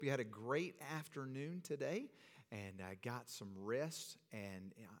You had a great afternoon today and got some rest.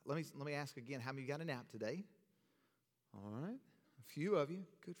 And let me ask again, how many of you got a nap today? All right, a few of you.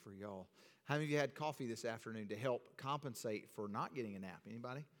 Good for y'all. How many of you had coffee this afternoon to help compensate for not getting a nap?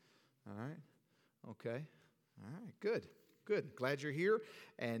 Anybody? All right. Okay. All right. Good. Glad you're here.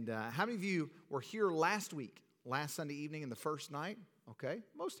 And how many of you were here last Sunday evening and the first night? Okay,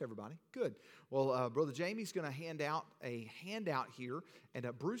 most everybody. Good. Well, Brother Jamie's going to hand out a handout here. And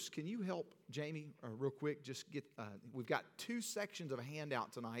Bruce, can you help Jamie real quick? Just get, we've got two sections of a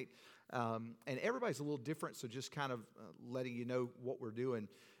handout tonight. And everybody's a little different, so just kind of letting you know what we're doing.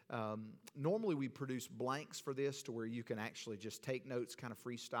 Normally we produce blanks for this to where you can actually just take notes, kind of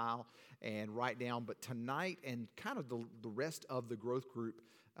freestyle and write down. But tonight and kind of the rest of the growth group,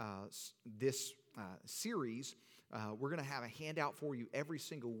 this series, we're going to have a handout for you every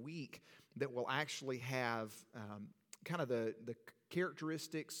single week that will actually have kind of the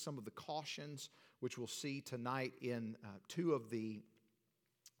characteristics, some of the cautions, which we'll see tonight in two of the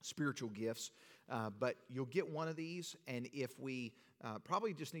spiritual gifts. But you'll get one of these, and if we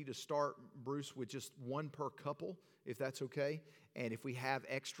probably just need to start, Bruce, with just one per couple, if that's okay. And if we have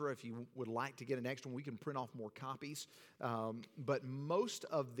extra, if you would like to get an extra one, we can print off more copies. But most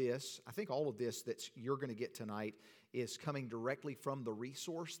of this, I think all of this that you're going to get tonight is coming directly from the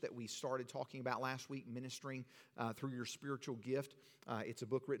resource that we started talking about last week, Ministering Through Your Spiritual Gift. It's a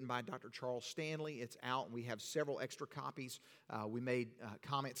book written by Dr. Charles Stanley. It's out, and we have several extra copies. We made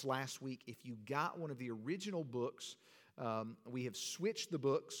comments last week. If you got one of the original books, we have switched the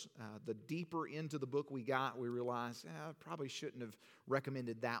books. The deeper into the book we got, we realized I probably shouldn't have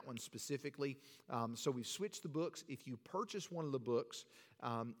recommended that one specifically. So we've switched the books. If you purchase one of the books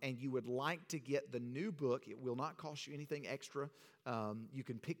and you would like to get the new book, it will not cost you anything extra. You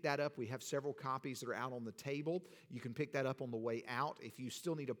can pick that up. We have several copies that are out on the table. You can pick that up on the way out. If you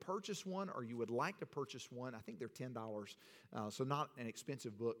still need to purchase one or you would like to purchase one, I think they're $10. So not an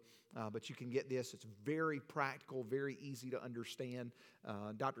expensive book, but you can get this. It's very practical, very easy to understand.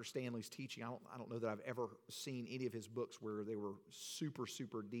 Dr. Stanley's teaching, I don't know that I've ever seen any of his books where they were super,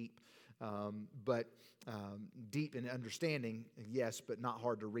 super deep. But deep in understanding, yes, but not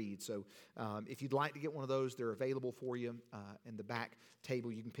hard to read. So if you'd like to get one of those, they're available for you in the back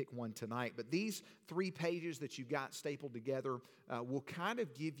table. You can pick one tonight. But these 3 pages that you've got stapled together will kind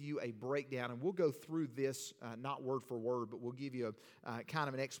of give you a breakdown, and we'll go through this, not word for word, but we'll give you a kind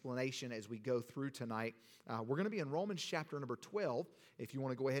of an explanation as we go through tonight. We're going to be in Romans chapter number 12. If you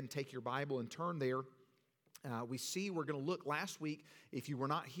want to go ahead and take your Bible and turn there. We're going to look last week. If you were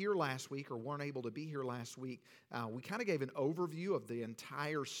not here last week or weren't able to be here last week, we kind of gave an overview of the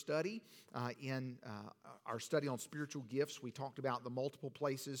entire study in our study on spiritual gifts. We talked about the multiple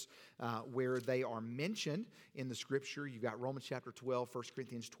places where they are mentioned in the Scripture. You've got Romans chapter 12, 1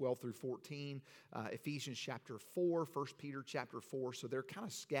 Corinthians 12 through 14, Ephesians chapter 4, 1 Peter chapter 4. So they're kind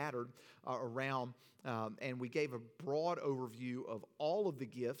of scattered around, and we gave a broad overview of all of the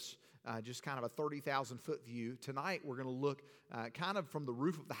gifts. Just kind of a 30,000-foot view. Tonight, we're going to look kind of from the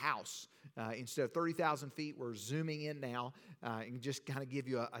roof of the house. Instead of 30,000 feet, we're zooming in now and just kind of give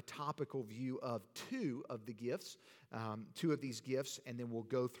you a topical view of 2 of the gifts, 2 of these gifts, and then we'll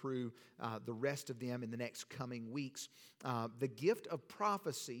go through the rest of them in the next coming weeks. The gift of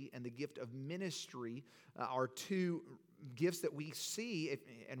prophecy and the gift of ministry are 2 gifts that we see,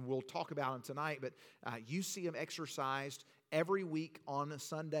 and we'll talk about them tonight, but you see them exercised every week on a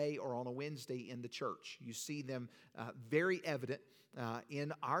Sunday or on a Wednesday in the church. You see them very evident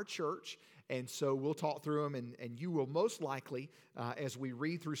in our church, and so we'll talk through them, and you will most likely, as we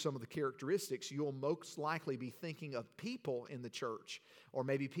read through some of the characteristics, you'll most likely be thinking of people in the church, or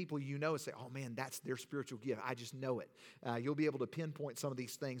maybe people you know and say, oh man, that's their spiritual gift. I just know it. You'll be able to pinpoint some of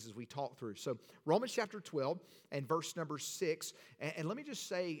these things as we talk through. So Romans chapter 12 and verse number 6, and let me just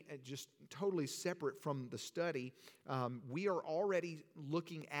say, just totally separate from the study, we are already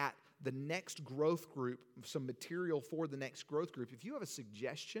looking at the next growth group, some material for the next growth group. If you have a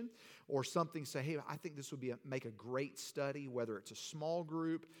suggestion or something, say, hey, I think this would make a great study, whether it's a small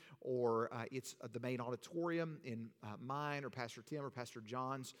group or it's the main auditorium in mine or Pastor Tim or Pastor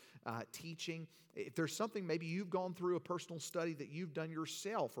John's teaching. If there's something, maybe you've gone through a personal study that you've done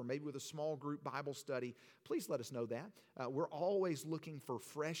yourself, or maybe with a small group Bible study, please let us know that. We're always looking for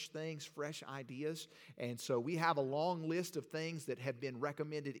fresh things, fresh ideas, and so we have a long list of things that have been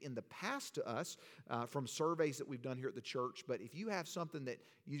recommended in the past to us from surveys that we've done here at the church. But if you have something that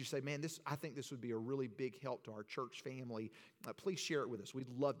you just say, man, I think this would be a really big help to our church family, please share it with us. We'd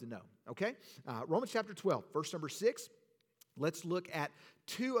love to know, okay? Romans chapter 12, verse number 6. Let's look at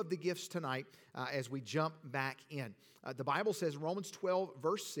two of the gifts tonight as we jump back in. The Bible says, Romans 12,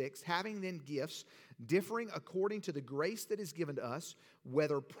 verse 6, having then gifts differing according to the grace that is given to us,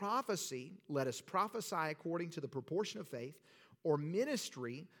 whether prophecy, let us prophesy according to the proportion of faith, or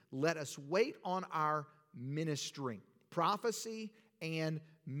ministry, let us wait on our ministering. Prophecy and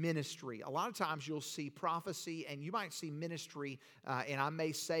ministry. A lot of times you'll see prophecy and you might see ministry, and I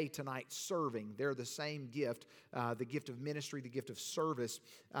may say tonight serving. They're the same gift, the gift of ministry, the gift of service.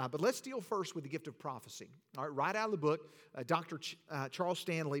 But let's deal first with the gift of prophecy. All right out of the book, Dr. Charles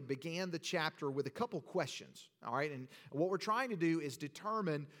Stanley began the chapter with a couple questions. All right, and what we're trying to do is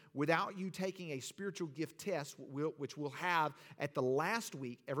determine, without you taking a spiritual gift test, which we'll have at the last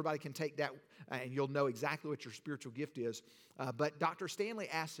week. Everybody can take that, and you'll know exactly what your spiritual gift is. But Dr. Stanley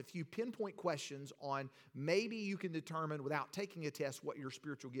asks a few pinpoint questions on maybe you can determine without taking a test what your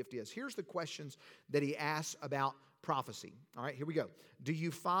spiritual gift is. Here's the questions that he asks about prophecy. All right, here we go. Do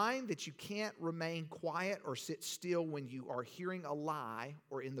you find that you can't remain quiet or sit still when you are hearing a lie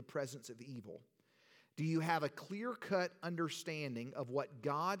or in the presence of evil? Do you have a clear-cut understanding of what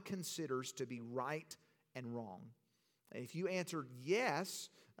God considers to be right and wrong? If you answered yes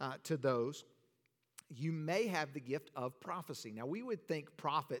to those, you may have the gift of prophecy. Now, we would think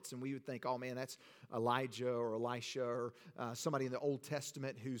prophets, and we would think, oh man, that's Elijah or Elisha or somebody in the Old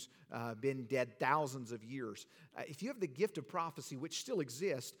Testament who's been dead thousands of years. If you have the gift of prophecy, which still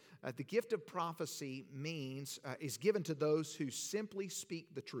exists, the gift of prophecy is given to those who simply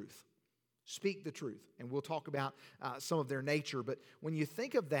speak the truth. Speak the truth. And we'll talk about some of their nature. But when you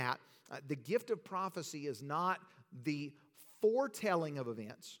think of that, the gift of prophecy is not the foretelling of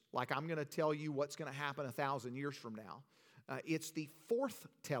events, like I'm going to tell you what's going to happen 1,000 years from now. It's the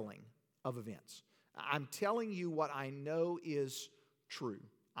forthtelling of events. I'm telling you what I know is true.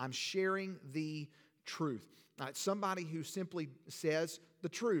 I'm sharing the truth. It's somebody who simply says the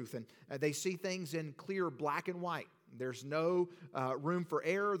truth, and they see things in clear black and white. There's no room for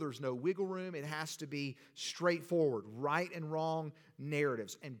error. There's no wiggle room. It has to be straightforward, right and wrong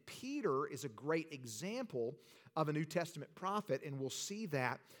narratives. And Peter is a great example of a New Testament prophet, and we'll see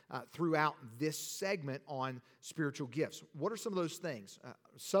that throughout this segment on spiritual gifts. What are some of those things?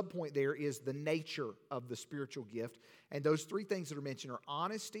 Subpoint there is the nature of the spiritual gift, and those three things that are mentioned are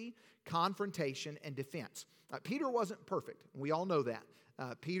honesty, confrontation, and defense. Peter wasn't perfect. We all know that.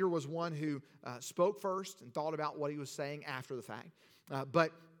 Peter was one who spoke first and thought about what he was saying after the fact.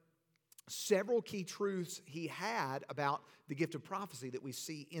 But several key truths he had about the gift of prophecy that we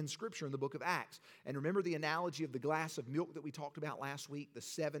see in Scripture in the book of Acts. And remember the analogy of the glass of milk that we talked about last week, the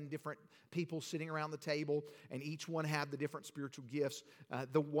 7 different people sitting around the table, and each one had the different spiritual gifts.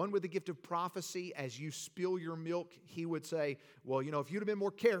 The one with the gift of prophecy, as you spill your milk, he would say, well, if you'd have been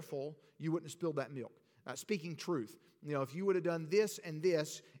more careful, you wouldn't have spilled that milk. Speaking truth. If you would have done this and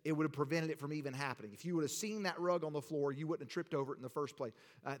this, it would have prevented it from even happening. If you would have seen that rug on the floor, you wouldn't have tripped over it in the first place.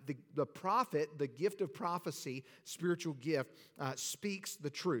 The prophet, the gift of prophecy, spiritual gift, speaks the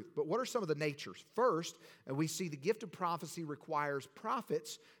truth. But what are some of the natures? First, we see the gift of prophecy requires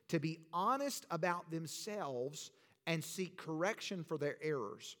prophets to be honest about themselves and seek correction for their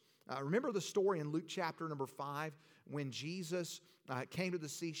errors. Remember the story in Luke chapter number 5 when Jesus came to the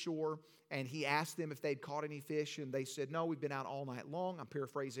seashore and he asked them if they'd caught any fish, and they said, no, we've been out all night long. I'm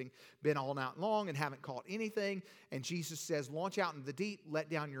paraphrasing, been all night long and haven't caught anything. And Jesus says, launch out into the deep, let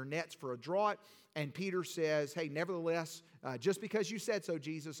down your nets for a draught. And Peter says, hey, nevertheless, just because you said so,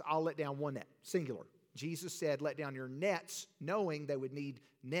 Jesus, I'll let down one net, singular. Jesus said, let down your nets, knowing they would need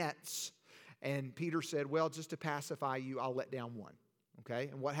nets. And Peter said, well, just to pacify you, I'll let down one. Okay,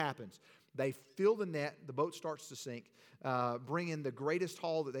 and what happens? They fill the net, the boat starts to sink, bring in the greatest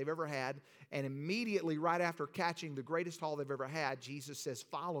haul that they've ever had, and immediately right after catching the greatest haul they've ever had, Jesus says,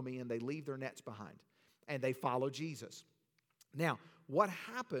 follow me, and they leave their nets behind, and they follow Jesus. Now, what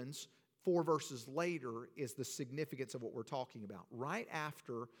happens 4 verses later is the significance of what we're talking about. Right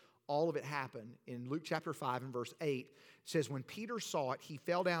after all of it happened, in Luke chapter 5 and verse 8, it says, when Peter saw it, he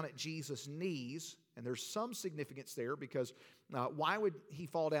fell down at Jesus' knees. And there's some significance there because why would he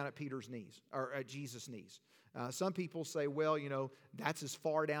fall down at Peter's knees or at Jesus' knees? Some people say, well, that's as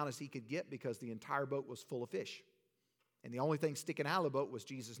far down as he could get because the entire boat was full of fish. And the only thing sticking out of the boat was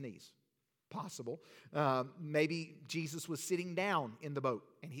Jesus' knees. Possible. Maybe Jesus was sitting down in the boat,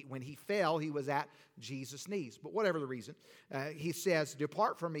 and when he fell, he was at Jesus' knees. But whatever the reason, he says,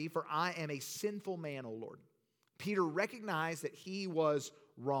 depart from me, for I am a sinful man, O Lord. Peter recognized that he was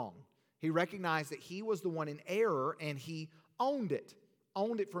wrong. He recognized that he was the one in error, and he owned it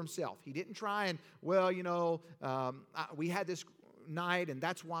for himself. He didn't try and, we had this night, and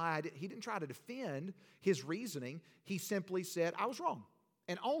that's why he didn't try to defend his reasoning. He simply said, I was wrong,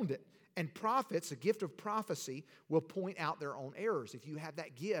 and owned it. And prophets, a gift of prophecy, will point out their own errors. If you have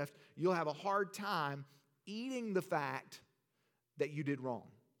that gift, you'll have a hard time eating the fact that you did wrong.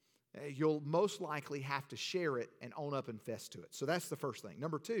 You'll most likely have to share it and own up and fess to it. So that's the first thing.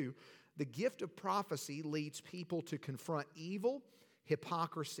 Number two, the gift of prophecy leads people to confront evil,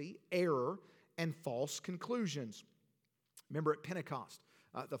 hypocrisy, error, and false conclusions. Remember at Pentecost,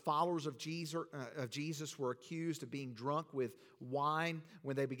 the followers of Jesus were accused of being drunk with wine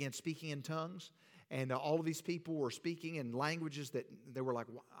when they began speaking in tongues. And all of these people were speaking in languages that they were like,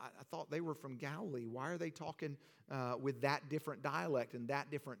 I thought they were from Galilee. Why are they talking with that different dialect and that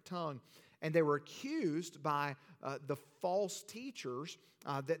different tongue? And they were accused by the false teachers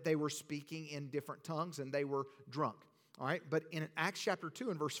that they were speaking in different tongues and they were drunk. All right, but in Acts chapter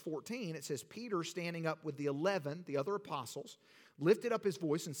 2 and verse 14, it says, Peter, standing up with the 11, the other apostles, lifted up his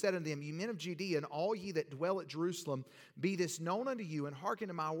voice and said unto them, Ye men of Judea, and all ye that dwell at Jerusalem, be this known unto you, and hearken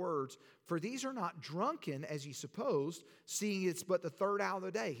to my words. For these are not drunken, as ye supposed, seeing it's but the third hour of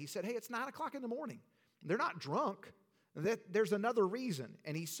the day. He said, hey, it's 9 o'clock in the morning. They're not drunk. There's another reason.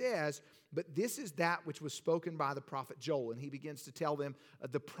 And he says, but this is that which was spoken by the prophet Joel. And he begins to tell them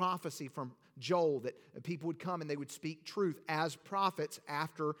the prophecy from Joel that people would come and they would speak truth as prophets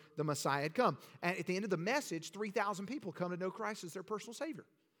after the Messiah had come. And at the end of the message, 3,000 people come to know Christ as their personal Savior.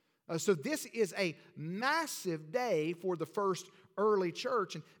 So this is a massive day for the first early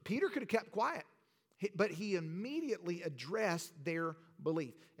church. And Peter could have kept quiet, but he immediately addressed their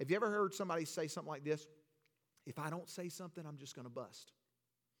belief. Have you ever heard somebody say something like this? If I don't say something, I'm just going to bust.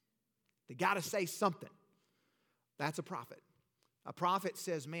 They got to say something. That's a prophet. A prophet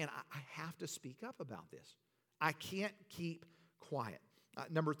says, man, I have to speak up about this. I can't keep quiet.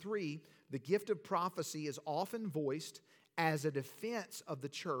 Number three, the gift of prophecy is often voiced as a defense of the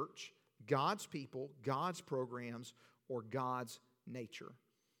church, God's people, God's programs, or God's nature.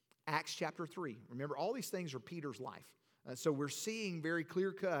 Acts chapter 3. Remember, all these things are Peter's life. So we're seeing very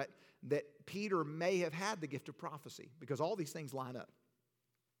clear cut that Peter may have had the gift of prophecy because all these things line up.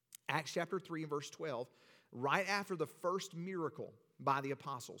 Acts chapter 3 and verse 12, right after the first miracle by the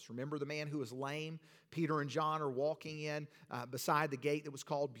apostles. Remember the man who was lame? Peter and John are walking in beside the gate that was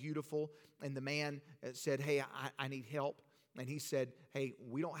called Beautiful. And the man said, hey, I need help. And he said, hey,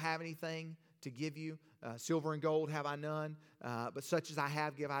 we don't have anything to give you. Silver and gold have I none, but such as I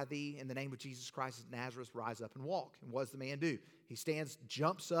have give I thee. In the name of Jesus Christ of Nazareth, rise up and walk. And what does the man do? He stands,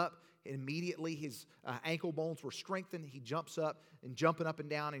 jumps up. Immediately his ankle bones were strengthened. He jumps up and jumping up and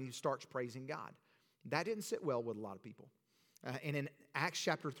down and he starts praising God. That didn't sit well with a lot of people. And in Acts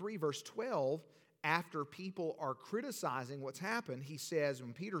chapter 3 verse 12, after people are criticizing what's happened, he says,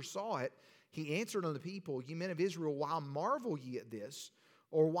 when Peter saw it, he answered unto the people, Ye men of Israel, why marvel ye at this?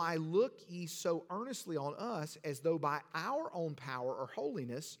 Or why look ye so earnestly on us as though by our own power or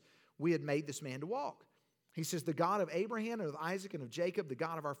holiness we had made this man to walk? He says, the God of Abraham and of Isaac and of Jacob, the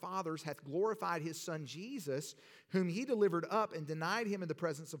God of our fathers, hath glorified his son Jesus, whom he delivered up and denied him in the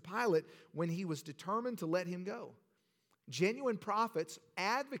presence of Pilate when he was determined to let him go. Genuine prophets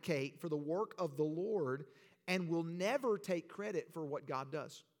advocate for the work of the Lord and will never take credit for what God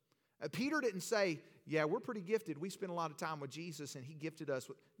does. Peter didn't say, yeah, we're pretty gifted. We spent a lot of time with Jesus and he gifted us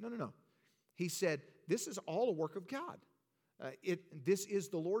with... No. He said, this is all a work of God. This is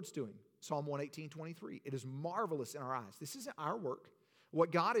the Lord's doing. Psalm 118:23. It is marvelous in our eyes. This isn't our work.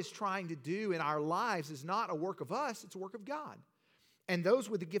 What God is trying to do in our lives is not a work of us, it's a work of God. And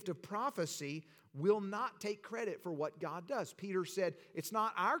those with the gift of prophecy will not take credit for what God does. Peter said, it's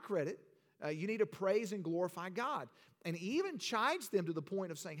not our credit. You need to praise and glorify God. And he even chides them to the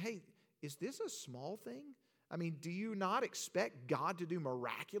point of saying, hey, is this a small thing? I mean, do you not expect God to do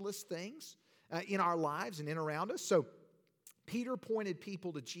miraculous things in our lives and in around us? So Peter pointed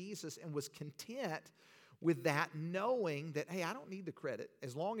people to Jesus and was content with that, knowing that, hey, I don't need the credit.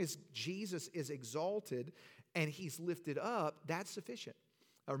 As long as Jesus is exalted and he's lifted up, that's sufficient.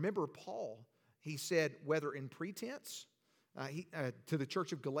 Remember Paul, he said, whether in pretense, to the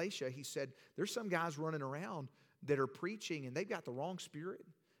church of Galatia, he said, there's some guys running around that are preaching and they've got the wrong spirit.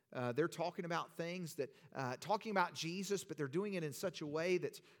 They're talking about things that, talking about Jesus, but they're doing it in such a way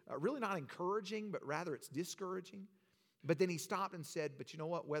that's really not encouraging, but rather it's discouraging. But then he stopped and said, but you know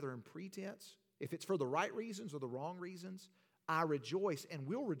what, whether in pretense, if it's for the right reasons or the wrong reasons, I rejoice and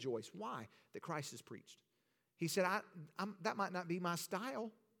will rejoice. Why? That Christ is preached. He said, that might not be my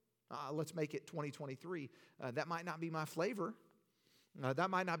style. Let's make it 2023. That might not be my flavor. That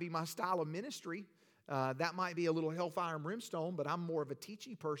might not be my style of ministry. That might be a little hellfire and brimstone, but I'm more of a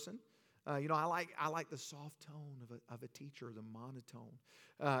teachy person. I like the soft tone of a teacher, the monotone.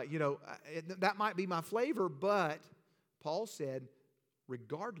 That might be my flavor, but Paul said,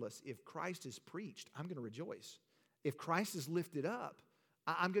 regardless, if Christ is preached, I'm going to rejoice. If Christ is lifted up,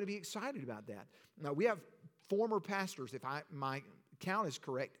 I'm going to be excited about that. Now, we have former pastors, if my count is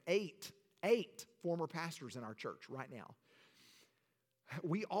correct, eight former pastors in our church right now.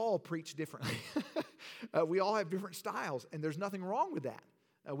 We all preach differently. We all have different styles, and there's nothing wrong with that.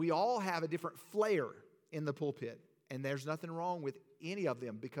 We all have a different flair in the pulpit, and there's nothing wrong with any of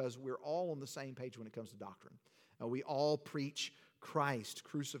them because we're all on the same page when it comes to doctrine. We all preach Christ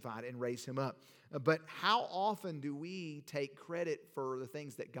crucified and raise Him up. But how often do we take credit for the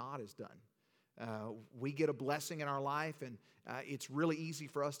things that God has done? We get a blessing in our life, and it's really easy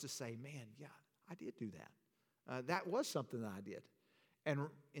for us to say, man, yeah, I did do that. That was something that I did. And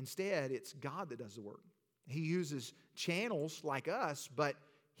instead, it's God that does the work. He uses channels like us, but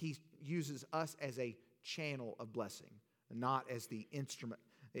He uses us as a channel of blessing, not as the instrument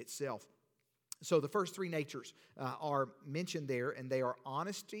itself. So the first three natures are mentioned there, and they are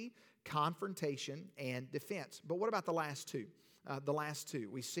honesty, confrontation, and defense. But what about the last two?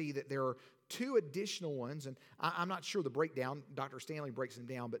 We see that there are two additional ones, and I'm not sure the breakdown. Dr. Stanley breaks them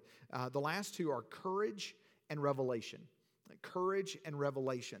down, but the last two are courage and revelation. Courage and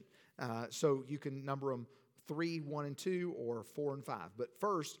revelation. So you can number them 3, 1, and 2, or 4 and 5. But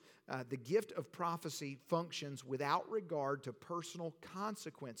first, the gift of prophecy functions without regard to personal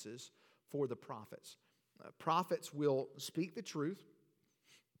consequences for the prophets. Prophets will speak the truth.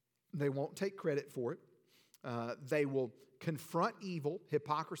 They won't take credit for it. They will confront evil,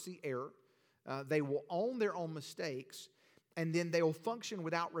 hypocrisy, error. They will own their own mistakes, and then they will function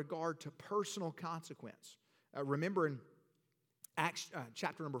without regard to personal consequence. Remember in Acts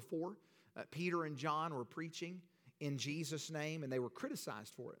chapter number 4, Peter and John were preaching in Jesus' name, and they were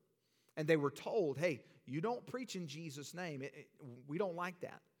criticized for it. And they were told, hey, you don't preach in Jesus' name. We don't like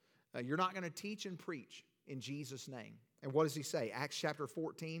that. You're not going to teach and preach in Jesus' name. And what does he say? Acts chapter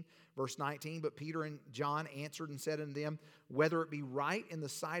 14, verse 19, but Peter and John answered and said unto them, whether it be right in the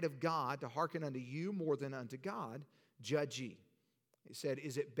sight of God to hearken unto you more than unto God, judge ye. He said,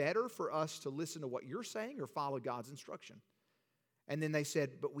 is it better for us to listen to what you're saying or follow God's instruction? And then they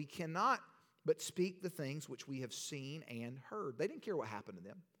said, but we cannot but speak the things which we have seen and heard. They didn't care what happened to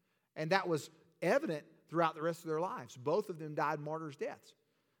them. And that was evident throughout the rest of their lives. Both of them died martyrs' deaths.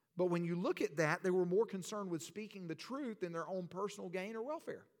 But when you look at that, they were more concerned with speaking the truth than their own personal gain or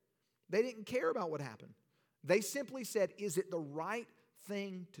welfare. They didn't care about what happened. They simply said, is it the right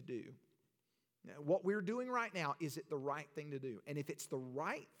thing to do? Now, what we're doing right now, is it the right thing to do? And if it's the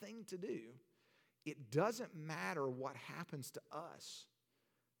right thing to do, it doesn't matter what happens to us.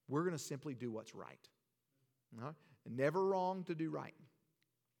 We're going to simply do what's right. Never wrong to do right.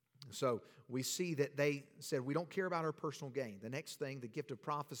 So we see that they said, we don't care about our personal gain. The next thing, the gift of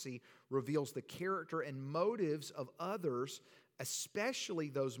prophecy reveals the character and motives of others, especially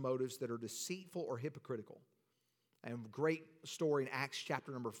those motives that are deceitful or hypocritical. And a great story in Acts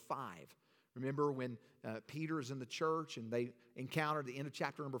chapter number 5. Remember when Peter is in the church and they encountered at the end of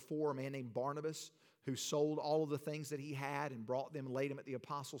chapter number 4 a man named Barnabas who sold all of the things that he had and brought them and laid them at the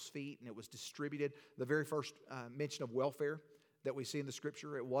apostles' feet, and it was distributed. The very first mention of welfare that we see in the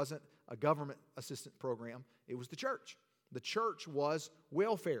Scripture, it wasn't a government assistance program. It was the church. The church was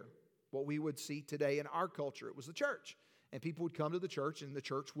welfare. What we would see today in our culture, it was the church. And people would come to the church, and the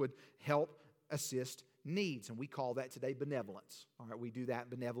church would help assist needs. And we call that today benevolence. All right, we do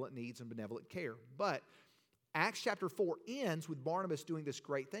that, benevolent needs and benevolent care. But Acts chapter 4 ends with Barnabas doing this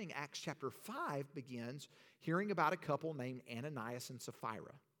great thing. Acts chapter 5 begins hearing about a couple named Ananias and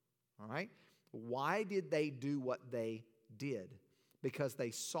Sapphira. All right? Why did they do what they did? Because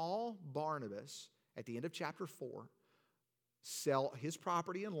they saw Barnabas at the end of chapter 4 sell his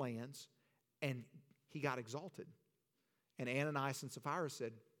property and lands, and he got exalted. And Ananias and Sapphira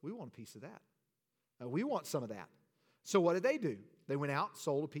said, we want a piece of that. We want some of that. So what did they do? They went out,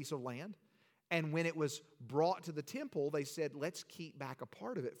 sold a piece of land, and when it was brought to the temple, they said, let's keep back a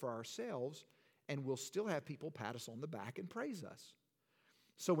part of it for ourselves, and we'll still have people pat us on the back and praise us.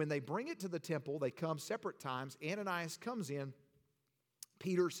 So when they bring it to the temple, they come separate times. Ananias comes in.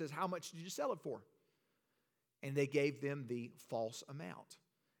 Peter says, how much did you sell it for? And they gave them the false amount.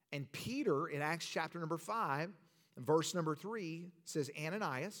 And Peter, in Acts chapter number 5, verse number 3, says,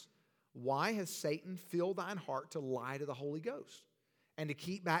 Ananias, why has Satan filled thine heart to lie to the Holy Ghost, and to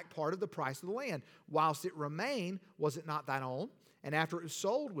keep back part of the price of the land? Whilst it remained, was it not thine own? And after it was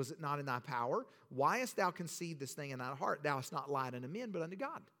sold, was it not in thy power? Why hast thou conceived this thing in thine heart? Thou hast not lied unto men, but unto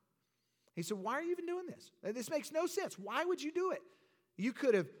God. He said, why are you even doing this? This makes no sense. Why would you do it? You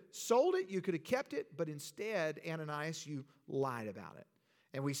could have sold it, you could have kept it, but instead, Ananias, you lied about it.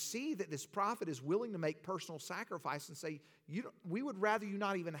 And we see that this prophet is willing to make personal sacrifice and say, we would rather you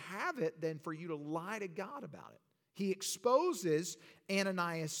not even have it than for you to lie to God about it. He exposes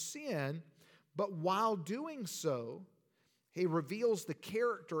Ananias' sin, but while doing so, he reveals the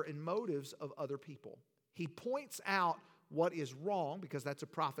character and motives of other people. He points out what is wrong, because that's a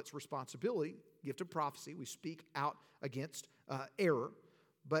prophet's responsibility, gift of prophecy. We speak out against error.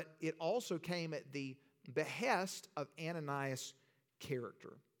 But it also came at the behest of Ananias'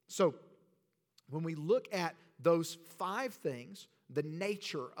 character. So when we look at those 5 things, the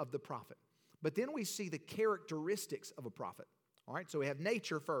nature of the prophet, but then we see the characteristics of a prophet. All right, so we have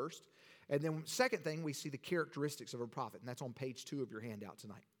nature first, and then second thing, we see the characteristics of a prophet, and that's on page 2 of your handout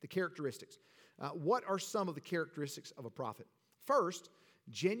tonight. The characteristics. What are some of the characteristics of a prophet? First,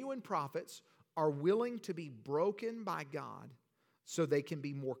 genuine prophets are willing to be broken by God so they can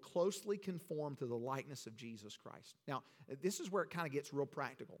be more closely conformed to the likeness of Jesus Christ. Now, this is where it kind of gets real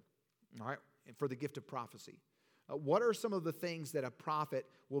practical, all right, for the gift of prophecy. What are some of the things that a prophet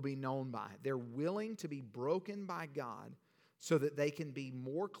will be known by? They're willing to be broken by God so that they can be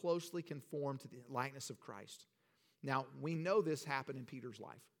more closely conformed to the likeness of Christ. Now, we know this happened in Peter's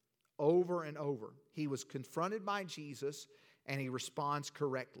life over and over. He was confronted by Jesus, and he responds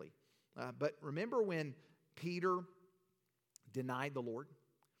correctly. But remember when Peter denied the Lord?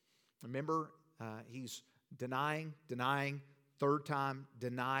 Remember, he's denying, third time,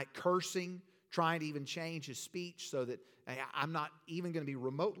 cursing, trying to even change his speech so that I'm not even going to be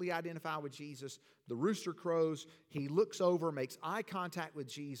remotely identified with Jesus. The rooster crows. He looks over, makes eye contact with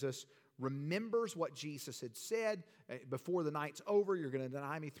Jesus, remembers what Jesus had said. Before the night's over, you're going to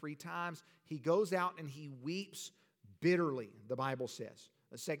deny me 3 times. He goes out and he weeps bitterly, the Bible says.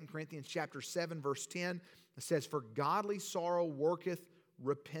 2 Corinthians chapter 7, verse 10, it says, "For godly sorrow worketh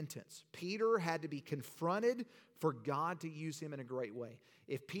repentance." Peter had to be confronted for God to use him in a great way.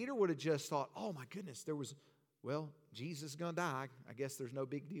 If Peter would have just thought, oh my goodness, Jesus is going to die, I guess there's no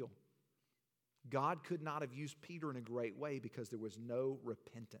big deal. God could not have used Peter in a great way because there was no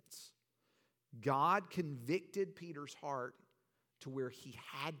repentance. God convicted Peter's heart to where he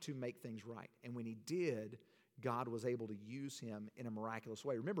had to make things right. And when he did, God was able to use him in a miraculous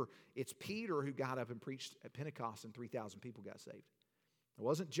way. Remember, it's Peter who got up and preached at Pentecost and 3,000 people got saved. It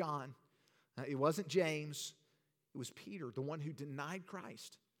wasn't John. It wasn't James. It was Peter, the one who denied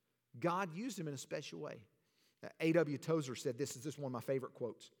Christ. God used him in a special way. A.W. Tozer said this is one of my favorite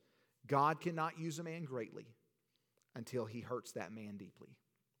quotes. God cannot use a man greatly until he hurts that man deeply.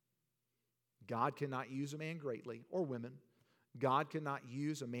 God cannot use a man greatly, or women. God cannot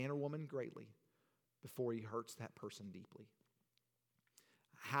use a man or woman greatly before he hurts that person deeply.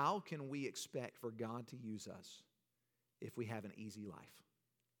 How can we expect for God to use us if we have an easy life?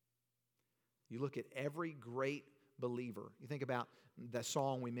 You look at every great believer. You think about the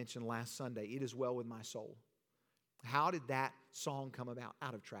song we mentioned last Sunday, "It Is Well With My Soul." How did that song come about?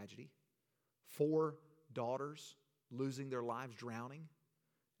 Out of tragedy. 4 daughters losing their lives drowning,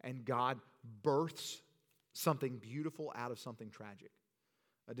 and God births something beautiful out of something tragic.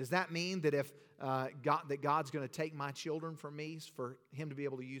 Does that mean that if God's going to take my children from me for him to be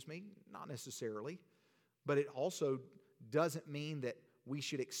able to use me? Not necessarily. But it also doesn't mean that we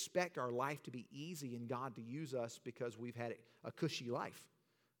should expect our life to be easy and God to use us because we've had a cushy life.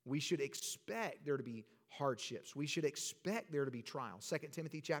 We should expect there to be hardships. We should expect there to be trials. 2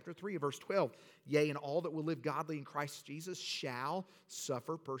 Timothy chapter 3, verse 12, "Yea, and all that will live godly in Christ Jesus shall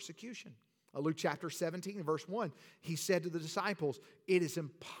suffer persecution." Luke chapter 17 and verse 1, he said to the disciples, "It is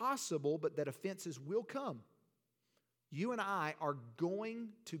impossible but that offenses will come." You and I are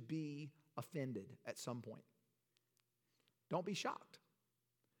going to be offended at some point. Don't be shocked.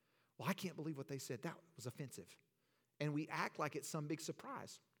 Well, I can't believe what they said. That was offensive. And we act like it's some big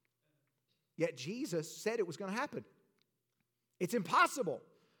surprise. Yet Jesus said it was going to happen. It's impossible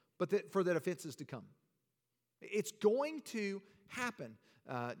for that offenses to come. It's going to happen.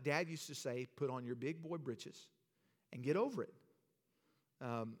 Dad used to say, put on your big boy britches and get over it.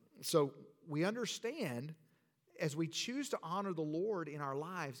 So we understand as we choose to honor the Lord in our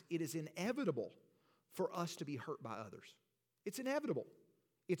lives, it is inevitable for us to be hurt by others. It's inevitable.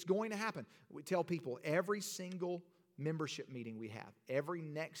 It's going to happen. We tell people every single membership meeting we have, every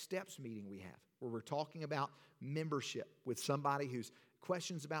next steps meeting we have, where we're talking about membership with somebody who's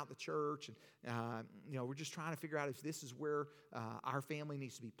questions about the church, and we're just trying to figure out if this is where our family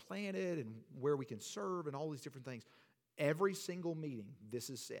needs to be planted and where we can serve and all these different things. Every single meeting,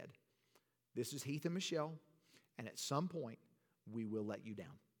 this is said. This is Heath and Michelle, and at some point, we will let you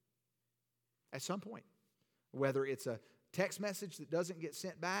down. At some point. Whether it's a text message that doesn't get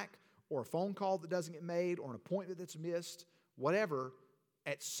sent back, or a phone call that doesn't get made, or an appointment that's missed, whatever,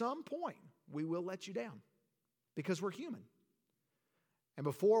 at some point we will let you down because we're human. And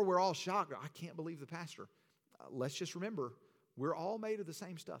before we're all shocked, I can't believe the pastor. Let's just remember, we're all made of the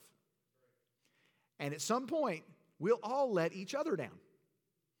same stuff. And at some point, we'll all let each other down.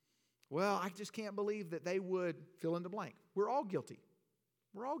 Well, I just can't believe that they would fill in the blank. We're all guilty.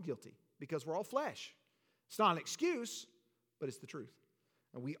 We're all guilty because we're all flesh. It's not an excuse, but it's the truth.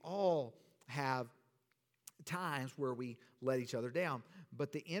 And we all have times where we let each other down.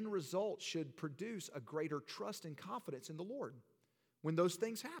 But the end result should produce a greater trust and confidence in the Lord. When those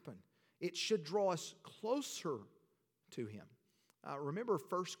things happen, it should draw us closer to Him. Remember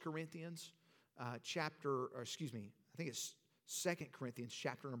 1 Corinthians I think it's 2 Corinthians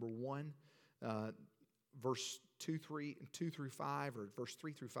chapter number 1, verse 2 through 5, or verse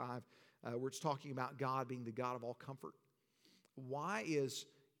 3 through 5, where it's talking about God being the God of all comfort. Why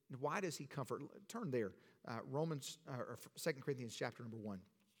does He comfort? Turn there. 2 Corinthians chapter number 1.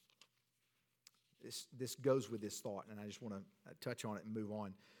 This goes with this thought, and I just want to touch on it and move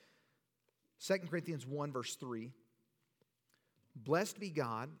on. 2 Corinthians 1, verse 3. Blessed be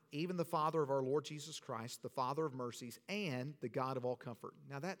God, even the Father of our Lord Jesus Christ, the Father of mercies, and the God of all comfort.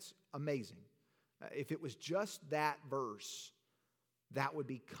 Now that's amazing. If it was just that verse, that would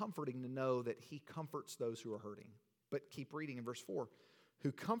be comforting to know that He comforts those who are hurting. But keep reading in verse 4.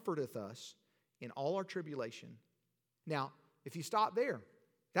 Who comforteth us in all our tribulation. Now, if you stop there,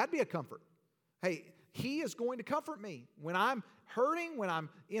 that'd be a comfort. Hey, He is going to comfort me. When I'm hurting, when I'm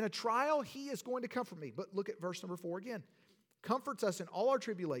in a trial, He is going to comfort me. But look at verse number 4 again. Comforts us in all our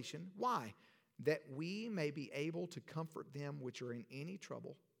tribulation. Why? That we may be able to comfort them which are in any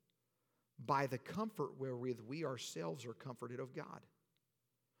trouble by the comfort wherewith we ourselves are comforted of God.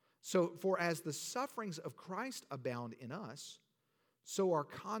 So, for as the sufferings of Christ abound in us, so our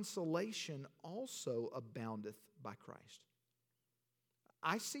consolation also aboundeth by Christ.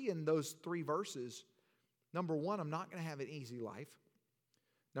 I see in those 3 verses, number 1, I'm not going to have an easy life.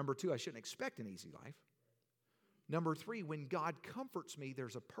 Number 2, I shouldn't expect an easy life. Number 3, when God comforts me,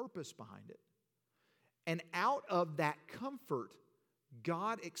 there's a purpose behind it. And out of that comfort,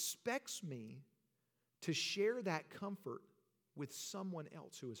 God expects me to share that comfort with someone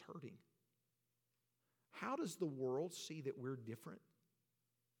else who is hurting. How does the world see that we're different?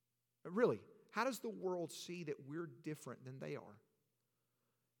 Really, how does the world see that we're different than they are?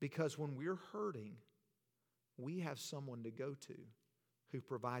 Because when we're hurting, we have someone to go to who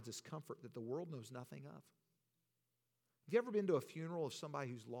provides us comfort that the world knows nothing of. Have you ever been to a funeral of somebody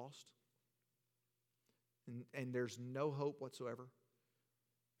who's lost? And there's no hope whatsoever?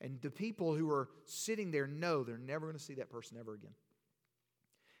 And the people who are sitting there know they're never going to see that person ever again.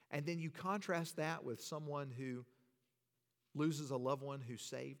 And then you contrast that with someone who loses a loved one who's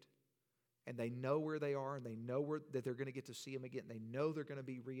saved, and they know where they are, and they know that they're going to get to see them again. They know they're going to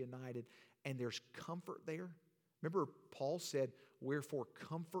be reunited, and there's comfort there. Remember, Paul said, "Wherefore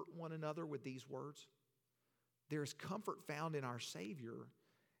comfort one another with these words." There's comfort found in our Savior,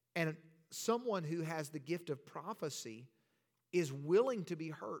 and someone who has the gift of prophecy is willing to be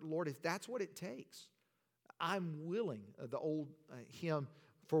hurt. Lord, if that's what it takes, I'm willing. The old hymn,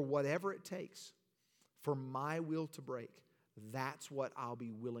 for whatever it takes, for my will to break, that's what I'll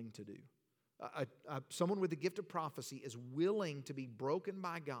be willing to do. Someone with the gift of prophecy is willing to be broken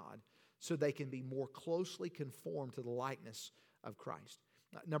by God so they can be more closely conformed to the likeness of Christ.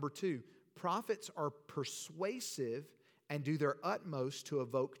 Number 2, prophets are persuasive and do their utmost to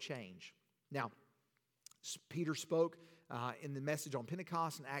evoke change. Now, Peter spoke in the message on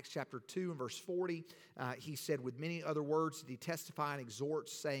Pentecost in Acts chapter 2 and verse 40. He said, with many other words, did he testify and exhort,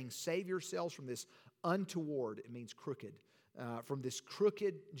 saying, save yourselves from this untoward, it means crooked, from this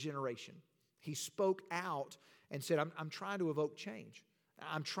crooked generation. He spoke out and said, I'm trying to evoke change.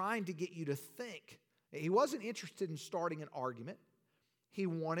 I'm trying to get you to think. He wasn't interested in starting an argument. He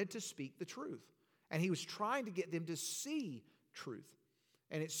wanted to speak the truth. And he was trying to get them to see truth.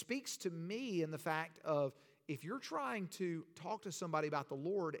 And it speaks to me in the fact of, if you're trying to talk to somebody about the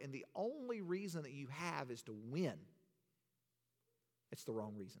Lord and the only reason that you have is to win, it's the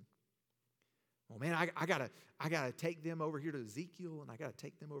wrong reason. Oh man, I gotta take them over here to Ezekiel, and I gotta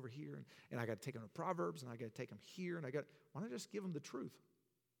take them over here, and I gotta take them to Proverbs, and I gotta take them here, and why not just give them the truth?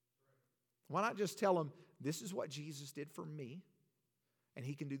 Why not just tell them, this is what Jesus did for me, and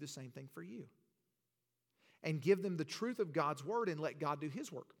He can do the same thing for you? And give them the truth of God's Word and let God do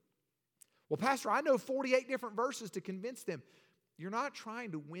His work. Well, Pastor, I know 48 different verses to convince them. You're not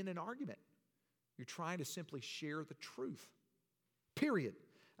trying to win an argument. You're trying to simply share the truth. Period.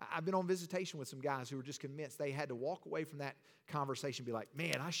 I've been on visitation with some guys who were just convinced they had to walk away from that conversation and be like,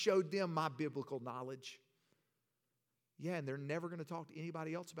 man, I showed them my biblical knowledge. Yeah, and they're never going to talk to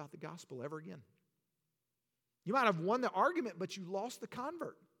anybody else about the gospel ever again. You might have won the argument, but you lost the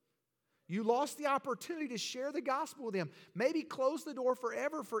convert. You lost the opportunity to share the gospel with them. Maybe close the door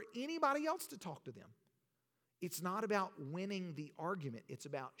forever for anybody else to talk to them. It's not about winning the argument. It's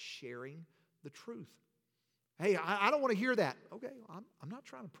about sharing the truth. Hey, I don't want to hear that. Okay, I'm not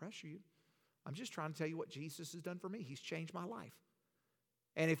trying to pressure you. I'm just trying to tell you what Jesus has done for me. He's changed my life.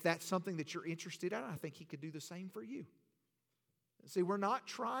 And if that's something that you're interested in, I think He could do the same for you. See, we're not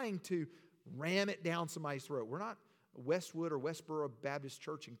trying to ram it down somebody's throat. We're not Westwood or Westboro Baptist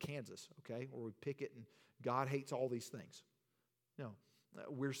Church in Kansas, okay, where we pick it and God hates all these things. No,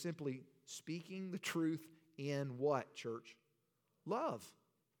 we're simply speaking the truth in what, church? Love.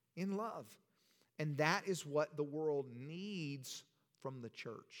 In love. And that is what the world needs from the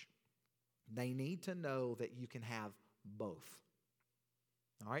church. They need to know that you can have both.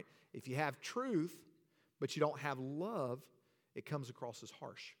 All right? If you have truth, but you don't have love, it comes across as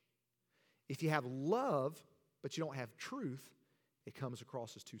harsh. If you have love, but you don't have truth, it comes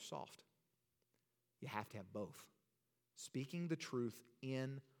across as too soft. You have to have both. Speaking the truth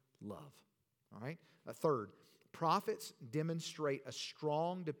in love. All right? Third, prophets demonstrate a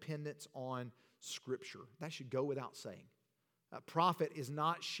strong dependence on Scripture. That should go without saying. A prophet is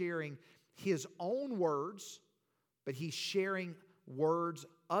not sharing his own words, but he's sharing words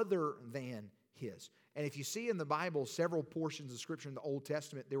other than his. And if you see in the Bible several portions of Scripture in the Old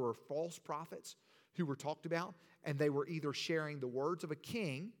Testament, there were false prophets who were talked about, and they were either sharing the words of a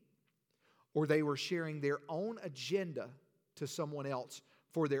king or they were sharing their own agenda to someone else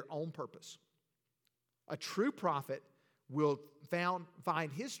for their own purpose. A true prophet will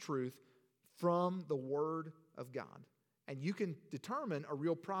find his truth from the Word of God. And you can determine a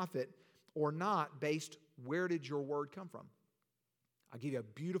real prophet or not based where did your word come from. I'll give you a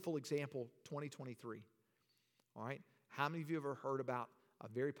beautiful example, 2023. All right? How many of you have ever heard about a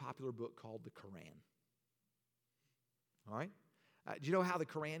very popular book called the Quran? All right? Do you know how the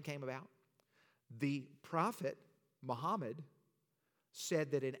Quran came about? The prophet Muhammad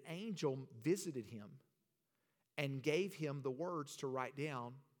said that an angel visited him and gave him the words to write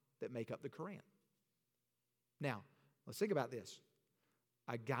down that make up the Quran. Now, let's think about this.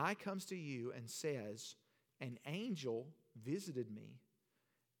 A guy comes to you and says, an angel visited me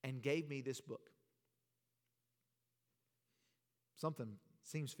and gave me this book. Something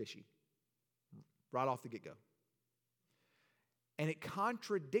seems fishy right off the get-go. And it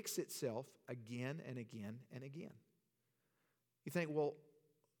contradicts itself again and again and again. You think, well,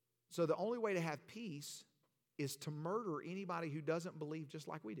 so the only way to have peace is to murder anybody who doesn't believe just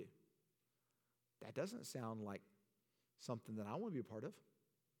like we do. That doesn't sound like something that I want to be a part of.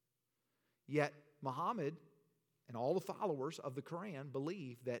 Yet Muhammad and all the followers of the Quran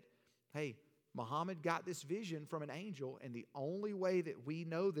believe that, hey, Muhammad got this vision from an angel, and the only way that we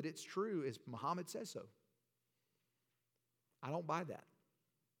know that it's true is Muhammad says so. I don't buy that.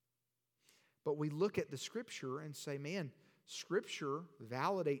 But we look at the Scripture and say, man, Scripture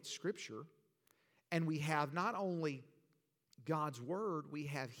validates Scripture, and we have not only God's Word, we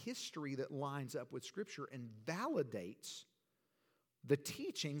have history that lines up with Scripture and validates the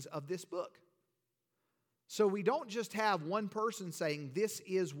teachings of this book. So we don't just have one person saying, this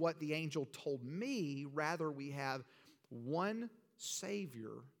is what the angel told me. Rather, we have one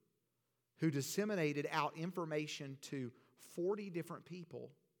Savior who disseminated out information to 40 different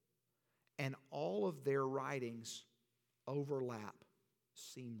people, and all of their writings overlap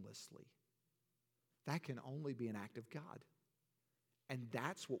seamlessly. That can only be an act of God. And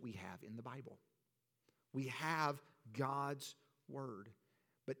that's what we have in the Bible. We have God's Word.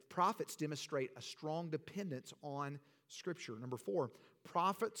 But prophets demonstrate a strong dependence on Scripture. Number 4,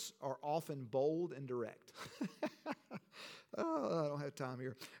 prophets are often bold and direct. I don't have time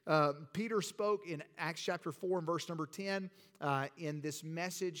here. Peter spoke in Acts chapter 4 and verse number 10 in this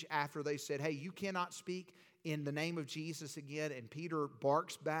message after they said, hey, you cannot speak in the name of Jesus again. And Peter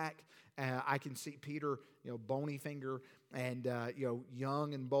barks back. I can see Peter, bony finger and,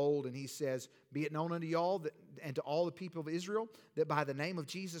 young and bold. And he says, be it known unto y'all that, and to all the people of Israel that by the name of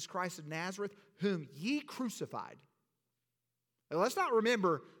Jesus Christ of Nazareth, whom ye crucified. Now, let's not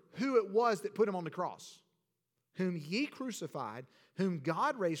remember who it was that put him on the cross. Whom ye crucified, whom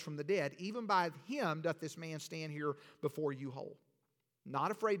God raised from the dead, even by him doth this man stand here before you whole.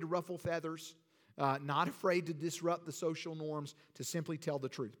 Not afraid to ruffle feathers, not afraid to disrupt the social norms, to simply tell the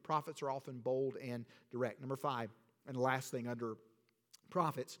truth. Prophets are often bold and direct. Number 5, and the last thing under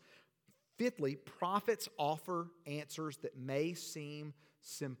prophets. Fifthly, prophets offer answers that may seem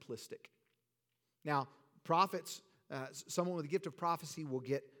simplistic. Now, prophets, someone with the gift of prophecy will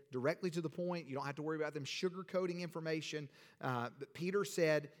get directly to the point. You don't have to worry about them sugarcoating information. But Peter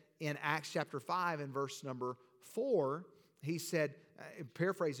said in Acts chapter 5 and verse number 4, he said,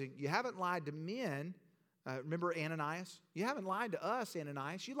 paraphrasing, you haven't lied to men. Remember Ananias? You haven't lied to us,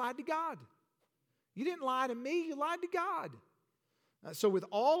 Ananias. You lied to God. You didn't lie to me. You lied to God. So with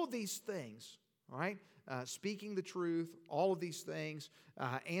all of these things, all right, speaking the truth, all of these things,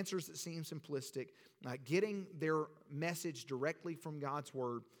 answers that seem simplistic, getting their message directly from God's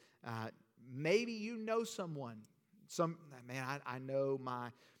Word, maybe you know someone. I know my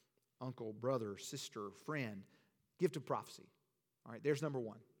uncle, brother, sister, friend, gift of prophecy. All right, there's number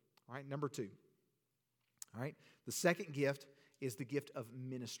one. All right, number two. All right, the second gift is the gift of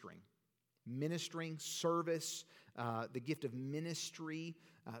ministering. Ministering, service, the gift of ministry,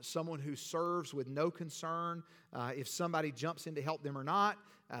 someone who serves with no concern if somebody jumps in to help them or not.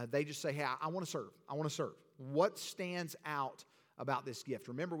 They just say, hey, I want to serve. I want to serve. What stands out about this gift?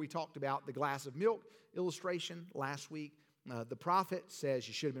 Remember, we talked about the glass of milk illustration last week. The prophet says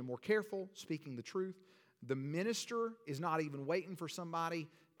you should have been more careful, speaking the truth. The minister is not even waiting for somebody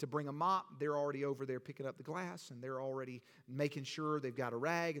to bring a mop. They're already over there picking up the glass, and they're already making sure they've got a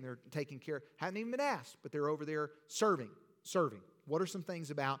rag, and they're taking care. Haven't even been asked, but they're over there serving. What are some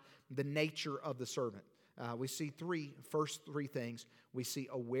things about the nature of the servant? We see first three things. We see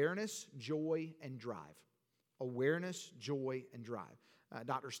awareness, joy, and drive. Awareness, joy, and drive.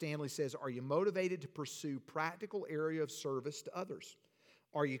 Dr. Stanley says, are you motivated to pursue practical area of service to others?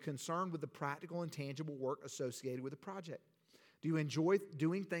 Are you concerned with the practical and tangible work associated with the project? Do you enjoy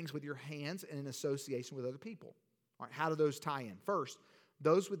doing things with your hands and in association with other people? All right, how do those tie in? First,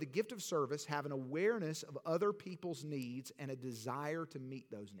 those with the gift of service have an awareness of other people's needs and a desire to meet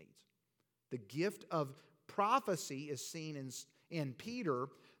those needs. The gift of prophecy is seen in Peter.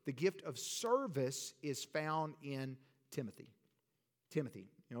 The gift of service is found in Timothy.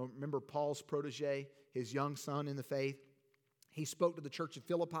 Remember Paul's protege, his young son in the faith? He spoke to the church of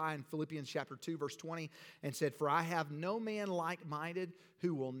Philippi in Philippians chapter 2, verse 20, and said, for I have no man like-minded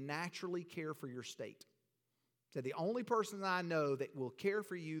who will naturally care for your state. He said, the only person that I know that will care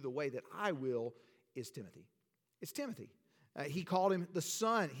for you the way that I will is Timothy. It's Timothy. He called him the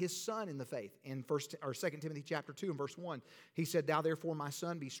son, his son in the faith. In 2 Timothy chapter 2 and verse 1, he said, thou therefore, my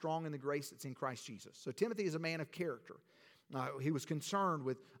son, be strong in the grace that's in Christ Jesus. So Timothy is a man of character. He was concerned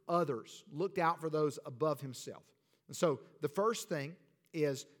with others, looked out for those above himself. And so the first thing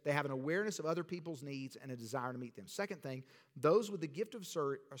is they have an awareness of other people's needs and a desire to meet them. Second thing, those with the gift of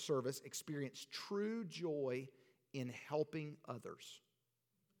service experience true joy in helping others.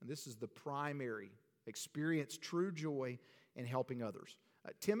 And this is the primary, experience true joy in helping others.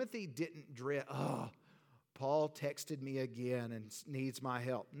 Timothy didn't dread, Paul texted me again and needs my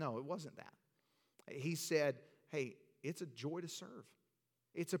help. No, it wasn't that. He said, hey, it's a joy to serve.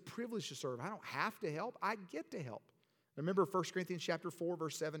 It's a privilege to serve. I don't have to help. I get to help. Remember 1 Corinthians chapter 4,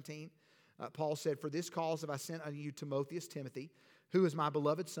 verse 17? Paul said, for this cause have I sent unto you Timotheus, Timothy, who is my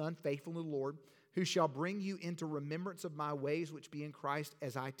beloved son, faithful in the Lord, who shall bring you into remembrance of my ways which be in Christ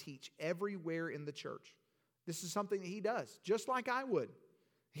as I teach everywhere in the church. This is something that he does, just like I would.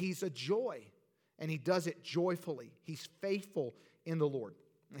 He's a joy, and he does it joyfully. He's faithful in the Lord.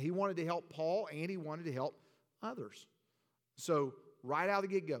 He wanted to help Paul, and he wanted to help others. So right out of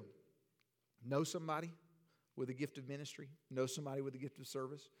the get-go, know somebody with a gift of ministry, know somebody with a gift of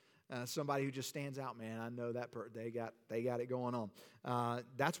service, somebody who just stands out, man, I know that they got it going on.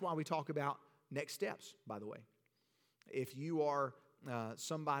 That's why we talk about next steps, by the way. If you are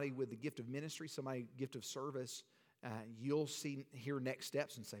somebody with the gift of ministry, somebody gift of service, you'll hear next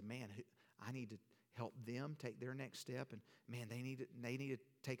steps and say, man, I need to help them take their next step, and man, they need to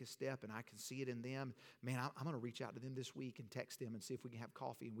take a step, and I can see it in them. Man, I'm going to reach out to them this week and text them and see if we can have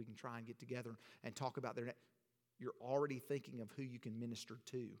coffee and we can try and get together and talk about their next. You're already thinking of who you can minister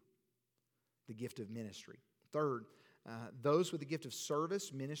to. The gift of ministry. Third, those with the gift of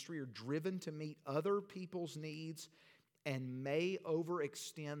service, ministry, are driven to meet other people's needs and may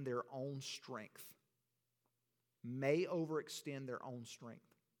overextend their own strength. May overextend their own strength.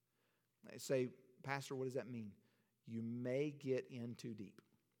 They say, Pastor, what does that mean? You may get in too deep.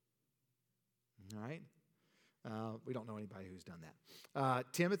 All right? We don't know anybody who's done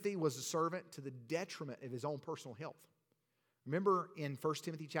that. Timothy was a servant to the detriment of his own personal health. Remember in 1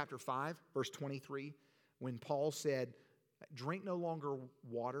 Timothy chapter 5, verse 23, when Paul said, drink no longer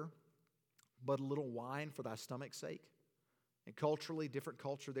water, but a little wine for thy stomach's sake. And culturally, different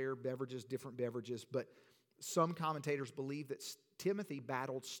culture there, beverages, different beverages. But some commentators believe that Timothy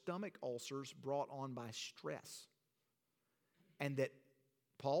battled stomach ulcers brought on by stress. And that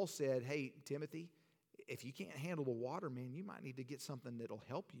Paul said, hey, Timothy, if you can't handle the water, man, you might need to get something that'll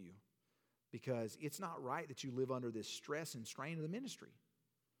help you, because it's not right that you live under this stress and strain of the ministry.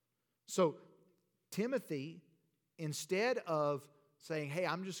 So Timothy, instead of saying, hey,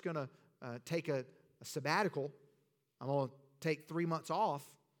 I'm just going to take a sabbatical, I'm going to take 3 months off,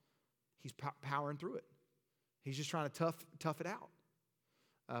 he's powering through it. He's just trying to tough it out.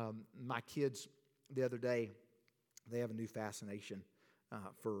 My kids, the other day, they have a new fascination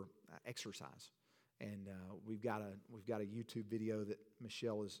for exercise. And we've got a YouTube video that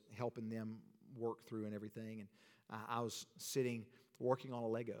Michelle is helping them work through and everything. And I was sitting working on a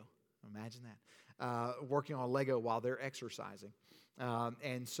Lego. Imagine that. Working on a Lego while they're exercising.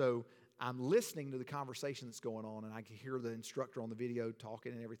 And so I'm listening to the conversation that's going on, and I can hear the instructor on the video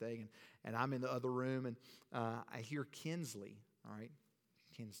talking and everything. And I'm in the other room, and I hear Kinsley, all right?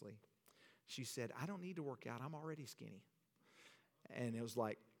 Kinsley. She said, I don't need to work out. I'm already skinny. And it was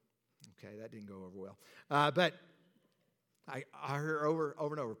like, okay, that didn't go over well. But I heard over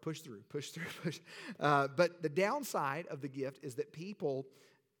and over, push through. But the downside of the gift is that people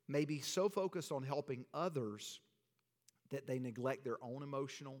may be so focused on helping others that they neglect their own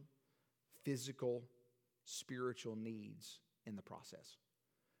emotional, physical, spiritual needs in the process.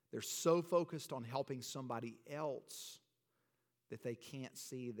 They're so focused on helping somebody else that they can't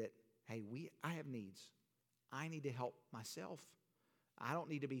see that, hey, I have needs. I need to help myself. I don't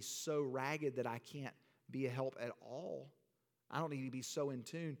need to be so ragged that I can't be a help at all. I don't need to be so in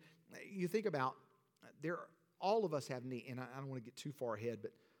tune. You think about, all of us have needs, and I don't want to get too far ahead,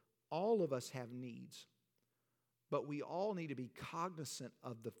 but all of us have needs. But we all need to be cognizant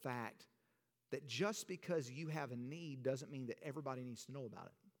of the fact that just because you have a need doesn't mean that everybody needs to know about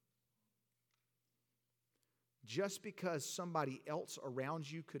it. Just because somebody else around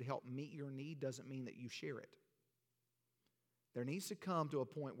you could help meet your need doesn't mean that you share it. There needs to come to a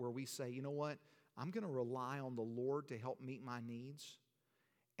point where we say, you know what? I'm going to rely on the Lord to help meet my needs.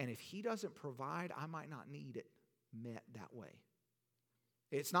 And if He doesn't provide, I might not need it met that way.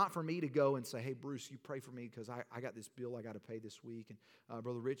 It's not for me to go and say, hey, Bruce, you pray for me because I got this bill I got to pay this week. And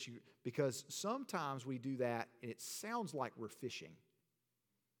Brother Rich, because sometimes we do that and it sounds like we're fishing.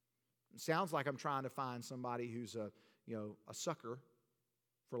 It sounds like I'm trying to find somebody who's a sucker,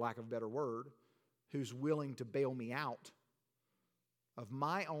 for lack of a better word, who's willing to bail me out of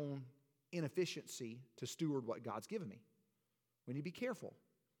my own inefficiency to steward what God's given me. We need to be careful.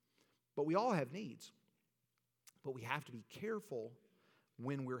 But we all have needs. But we have to be careful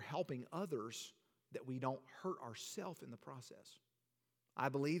when we're helping others that we don't hurt ourselves in the process. I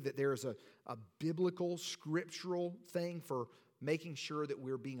believe that there is a biblical, scriptural thing for making sure that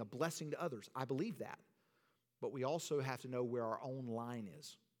we're being a blessing to others. I believe that. But we also have to know where our own line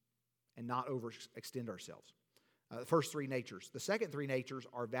is and not overextend ourselves. The first three natures. The second three natures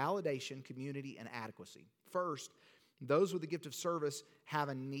are validation, community, and adequacy. First, those with the gift of service have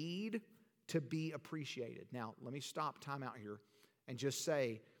a need to be appreciated. Now, let me stop time out here and just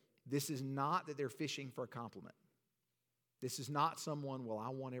say, this is not that they're fishing for a compliment. This is not someone, well, I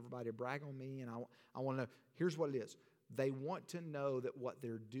want everybody to brag on me, and I want to know. Here's what it is. They want to know that what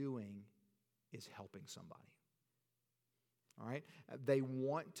they're doing is helping somebody. All right? They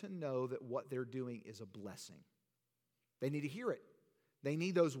want to know that what they're doing is a blessing. They need to hear it. They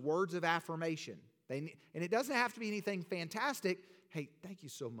need those words of affirmation. And it doesn't have to be anything fantastic. Hey, thank you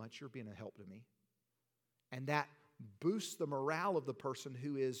so much. You're being a help to me. And that boosts the morale of the person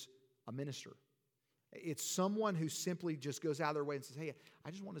who is a minister. It's someone who simply just goes out of their way and says, hey, I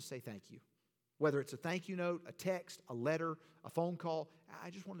just want to say thank you. Whether it's a thank you note, a text, a letter, a phone call,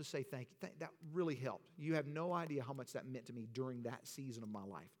 I just wanted to say thank you. That really helped. You have no idea how much that meant to me during that season of my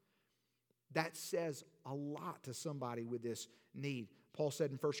life. That says a lot to somebody with this need. Paul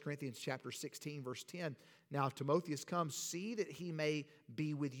said in 1 Corinthians chapter 16, verse 10, now if Timotheus comes, see that he may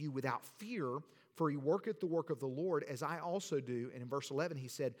be with you without fear, for he worketh the work of the Lord, as I also do. And in verse 11 he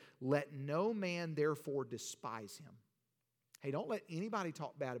said, let no man therefore despise him. Hey, don't let anybody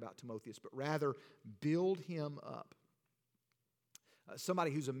talk bad about Timotheus, but rather build him up.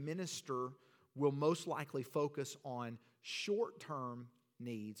 Somebody who's a minister will most likely focus on short-term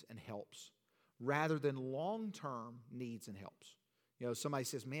needs and helps rather than long-term needs and helps. You know, somebody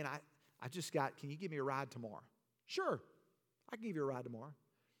says, man, I just got, can you give me a ride tomorrow? Sure, I can give you a ride tomorrow.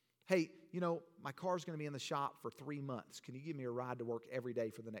 Hey, you know, my car's going to be in the shop for 3 months. Can you give me a ride to work every day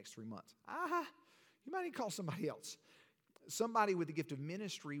for the next 3 months? You might need to call somebody else. Somebody with the gift of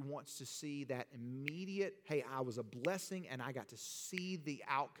ministry wants to see that immediate, hey, I was a blessing and I got to see the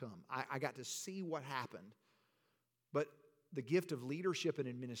outcome. I got to see what happened. But the gift of leadership and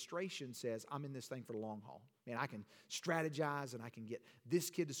administration says, I'm in this thing for the long haul. Man, I can strategize and I can get this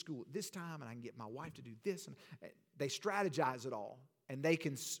kid to school at this time and I can get my wife to do this. And they strategize it all and they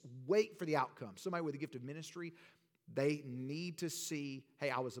can wait for the outcome. Somebody with a gift of ministry, they need to see, hey,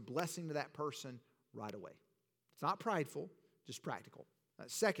 I was a blessing to that person right away. It's not prideful, just practical.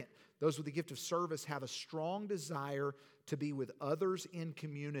 Second, those with the gift of service have a strong desire to be with others in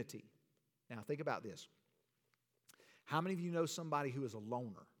community. Now, think about this. How many of you know somebody who is a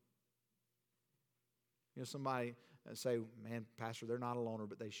loner? You know, somebody say, man, Pastor, they're not a loner,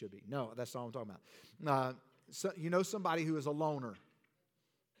 but they should be. No, that's not what I'm talking about. So you know somebody who is a loner,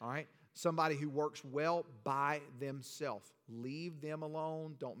 all right? Somebody who works well by themselves. Leave them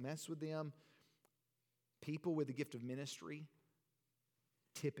alone. Don't mess with them. People with the gift of ministry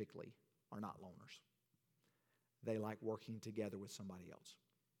typically are not loners. They like working together with somebody else.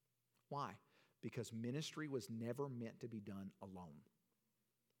 Why? Because ministry was never meant to be done alone.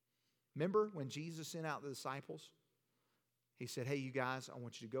 Remember when Jesus sent out the disciples? He said, hey, you guys, I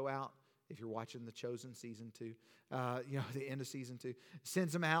want you to go out. If you're watching The Chosen season 2, the end of season 2,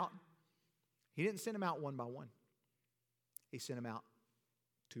 sends them out. He didn't send them out one by one. He sent them out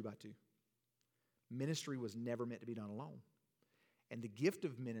 2 by 2. Ministry was never meant to be done alone. And the gift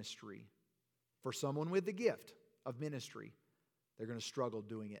of ministry, for someone with the gift of ministry, they're going to struggle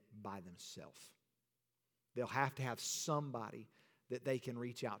doing it by themselves. They'll have to have somebody that they can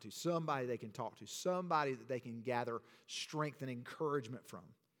reach out to, somebody they can talk to, somebody that they can gather strength and encouragement from.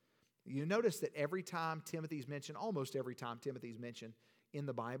 You notice that every time Timothy's mentioned, almost every time Timothy's mentioned in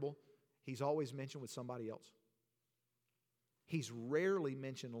the Bible, he's always mentioned with somebody else. He's rarely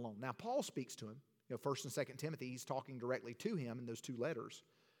mentioned alone. Now, Paul speaks to him. 1st and 2nd Timothy, he's talking directly to him in those 2 letters.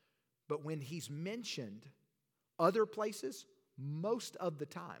 But when he's mentioned other places, most of the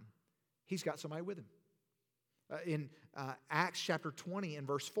time, he's got somebody with him. In Acts chapter 20 and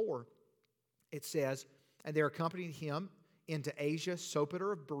verse 4, it says, and there accompanied him into Asia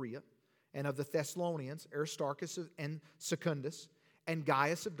Sopater of Berea, and of the Thessalonians, Aristarchus and Secundus, and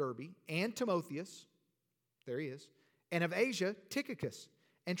Gaius of Derbe, and Timotheus, there he is, and of Asia, Tychicus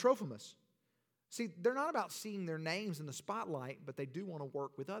and Trophimus. See, they're not about seeing their names in the spotlight, but they do want to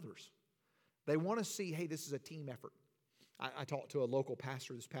work with others. They want to see, hey, this is a team effort. I talked to a local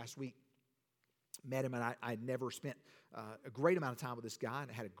pastor this past week, met him, and I'd never spent a great amount of time with this guy,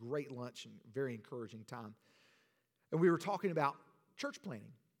 and I had a great lunch and very encouraging time. And we were talking about church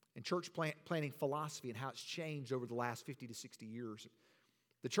planting and church planting philosophy and how it's changed over the last 50 to 60 years.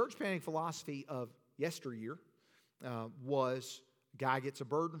 The church planting philosophy of yesteryear was a guy gets a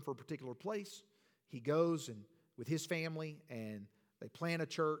burden for a particular place. He goes and with his family and they plant a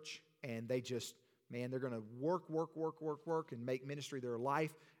church and they just, man, they're going to work and make ministry their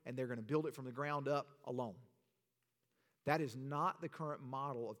life and they're going to build it from the ground up alone. That is not the current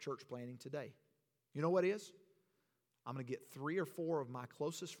model of church planting today. You know what is? I'm going to get 3 or 4 of my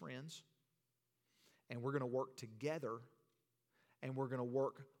closest friends and we're going to work together and we're going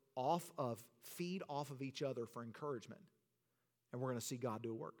to feed off of each other for encouragement. And we're going to see God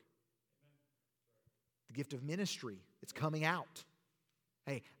do a work. The gift of ministry, it's coming out.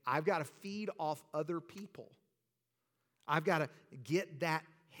 Hey, I've got to feed off other people. I've got to get that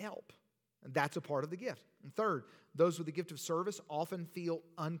help. And that's a part of the gift. And third, those with the gift of service often feel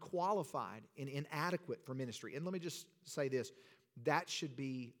unqualified and inadequate for ministry. And let me just say this. That should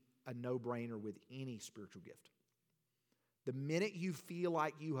be a no-brainer with any spiritual gift. The minute you feel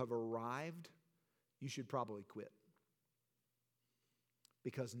like you have arrived, you should probably quit.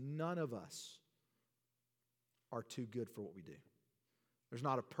 Because none of us are too good for what we do. There's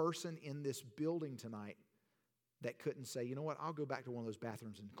not a person in this building tonight that couldn't say, you know what, I'll go back to one of those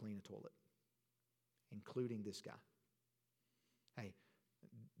bathrooms and clean a toilet, including this guy. Hey,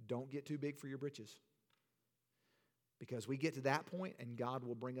 don't get too big for your britches. Because we get to that point and God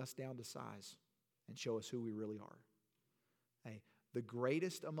will bring us down to size and show us who we really are. Hey, the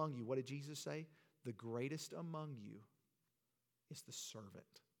greatest among you, what did Jesus say? The greatest among you is the servant.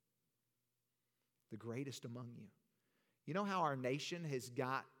 The greatest among you. You know how our nation has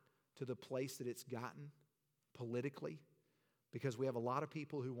got to the place that it's gotten politically? Because we have a lot of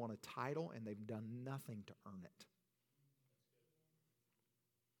people who want a title and they've done nothing to earn it.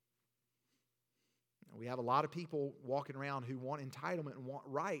 We have a lot of people walking around who want entitlement and want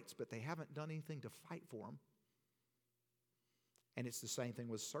rights, but they haven't done anything to fight for them. And it's the same thing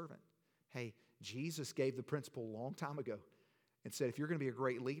with servant. Hey, Jesus gave the principle a long time ago and said, if you're going to be a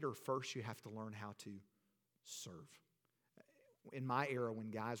great leader, first you have to learn how to serve. In my era, when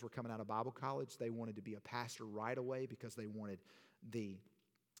guys were coming out of Bible college, they wanted to be a pastor right away because they wanted the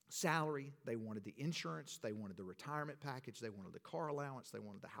salary, they wanted the insurance, they wanted the retirement package, they wanted the car allowance, they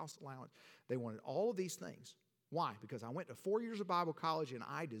wanted the house allowance, they wanted all of these things. Why? Because I went to 4 years of Bible college and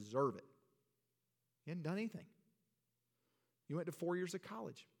I deserve it. You hadn't done anything. You went to 4 years of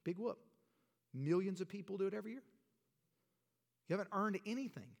college. Big whoop. Millions of people do it every year. You haven't earned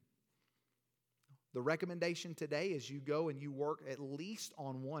anything. The recommendation today is you go and you work at least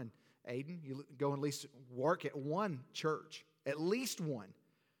on one. Aiden, you go and at least work at one church, at least one,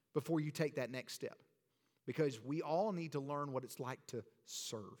 before you take that next step. Because we all need to learn what it's like to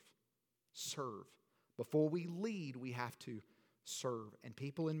serve. Serve. Before we lead, we have to serve. And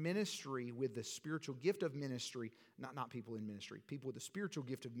people in ministry with the spiritual gift of ministry, not people in ministry, people with the spiritual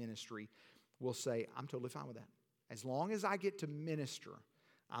gift of ministry will say, I'm totally fine with that. As long as I get to minister,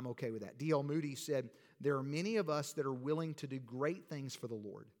 I'm okay with that. D.L. Moody said, there are many of us that are willing to do great things for the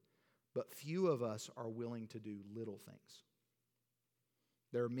Lord, but few of us are willing to do little things.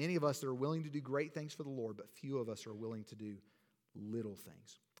 There are many of us that are willing to do great things for the Lord, but few of us are willing to do little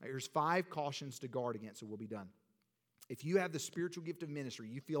things. Here's 5 cautions to guard against, and we'll be done. If you have the spiritual gift of ministry,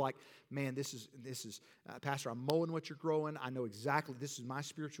 you feel like, man, this is Pastor, I'm mowing what you're growing. I know exactly this is my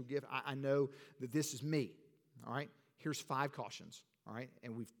spiritual gift. I know that this is me. All right? Here's 5 cautions. All right?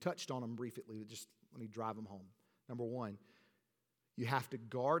 And we've touched on them briefly. Just let me drive them home. Number 1, you have to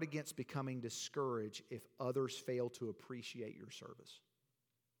guard against becoming discouraged if others fail to appreciate your service.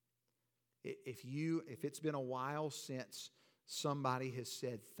 If it's been a while since somebody has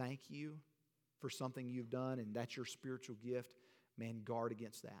said thank you for something you've done and that's your spiritual gift, man, guard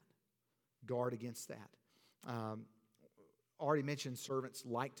against that. Guard against that. Already mentioned servants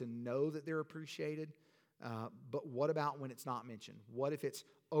like to know that they're appreciated, but what about when it's not mentioned? What if it's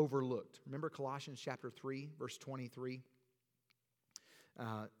overlooked? Remember Colossians chapter 3, verse 23?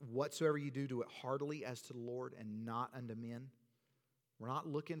 Whatsoever you do it heartily as to the Lord and not unto men. We're not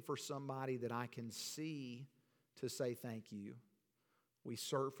looking for somebody that I can see to say thank you. We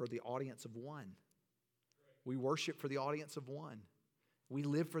serve for the audience of one. We worship for the audience of one. We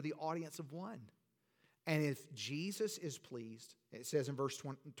live for the audience of one. And if Jesus is pleased, it says in verse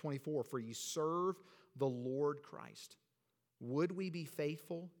 24, for you serve the Lord Christ. Would we be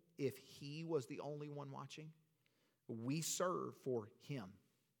faithful if He was the only one watching? We serve for Him,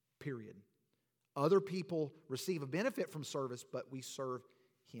 period. Other people receive a benefit from service, but we serve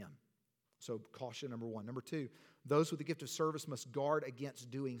Him. So caution number 1. Number 2, those with the gift of service must guard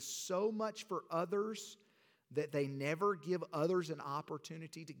against doing so much for others that they never give others an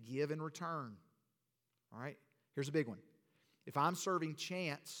opportunity to give in return. All right? Here's a big one. If I'm serving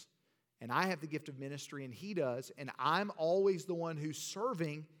Chance and I have the gift of ministry and he does, and I'm always the one who's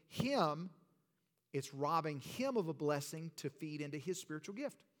serving him, it's robbing him of a blessing to feed into his spiritual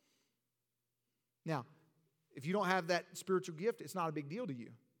gift. Now, if you don't have that spiritual gift, it's not a big deal to you.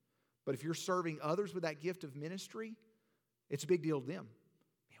 But if you're serving others with that gift of ministry, it's a big deal to them.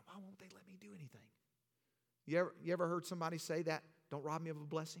 Man, why won't they let me do anything? You ever heard somebody say that? Don't rob me of a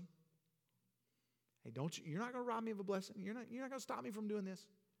blessing. Hey, you're not going to rob me of a blessing. You're not going to stop me from doing this.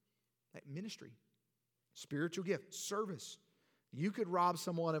 That ministry, spiritual gift, service. You could rob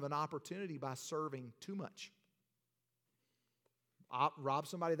someone of an opportunity by serving too much. Rob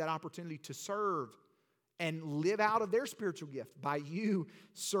somebody that opportunity to serve and live out of their spiritual gift by you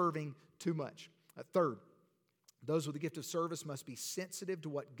serving too much. Third, those with the gift of service must be sensitive to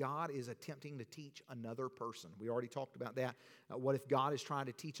what God is attempting to teach another person. We already talked about that. What if God is trying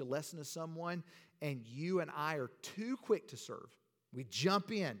to teach a lesson to someone and you and I are too quick to serve? We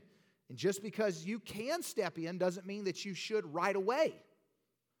jump in. And just because you can step in doesn't mean that you should right away.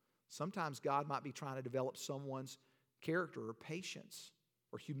 Sometimes God might be trying to develop someone's character or patience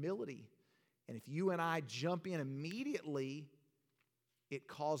or humility. And if you and I jump in immediately, it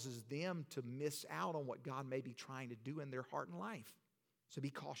causes them to miss out on what God may be trying to do in their heart and life. So be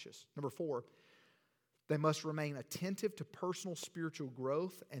cautious. Number 4, they must remain attentive to personal spiritual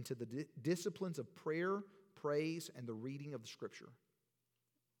growth and to the disciplines of prayer, praise, and the reading of the Scripture.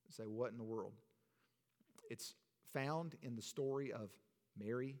 You say, what in the world? It's found in the story of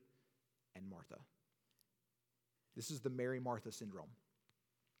Mary and Martha. This is the Mary-Martha syndrome.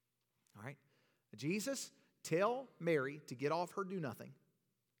 All right? Jesus, tell Mary to get off her do-nothing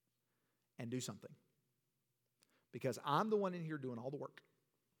and do something. Because I'm the one in here doing all the work.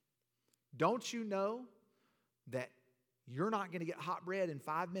 Don't you know that you're not going to get hot bread in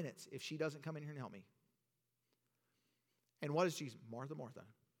 5 minutes if she doesn't come in here and help me? And what is Jesus? Martha, Martha.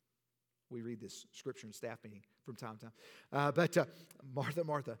 We read this scripture in staff meeting from time to time. Martha,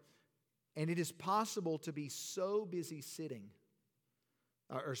 Martha. And it is possible to be so busy serving,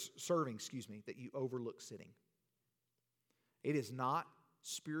 that you overlook sitting. It is not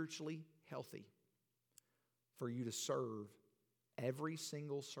spiritually healthy for you to serve every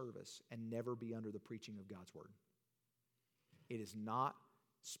single service and never be under the preaching of God's word. It is not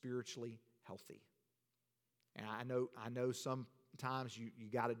spiritually healthy. And I know sometimes you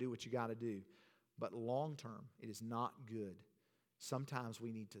got to do what you got to do, but long term, it is not good. Sometimes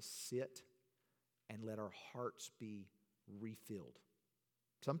we need to sit and let our hearts be refilled.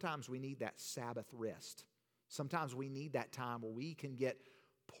 Sometimes we need that Sabbath rest. Sometimes we need that time where we can get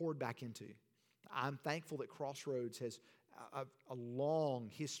poured back into. I'm thankful that Crossroads has a long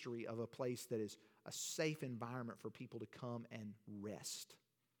history of a place that is a safe environment for people to come and rest.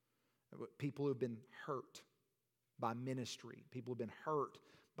 People who have been hurt by ministry. People who have been hurt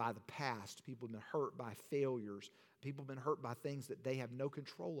by the past. People who have been hurt by failures. People have been hurt by things that they have no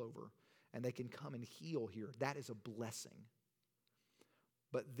control over. And they can come and heal here. That is a blessing.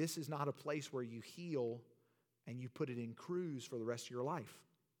 But this is not a place where you heal and you put it in cruise for the rest of your life.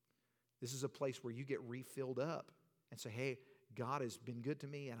 This is a place where you get refilled up and say, hey, God has been good to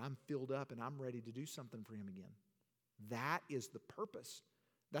me and I'm filled up and I'm ready to do something for Him again. That is the purpose.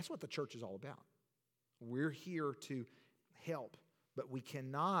 That's what the church is all about. We're here to help, but we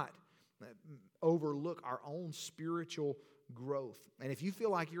cannot overlook our own spiritual growth. And if you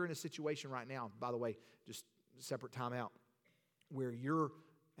feel like you're in a situation right now, by the way, just separate time out, where you're,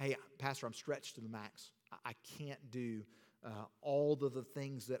 hey, Pastor, I'm stretched to the max. I can't do all of the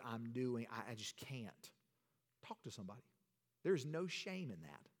things that I'm doing. I just can't. Talk to somebody. There's no shame in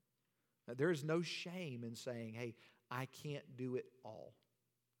that. There is no shame in saying, hey, I can't do it all.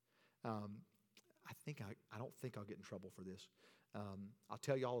 I don't think I'll get in trouble for this. I'll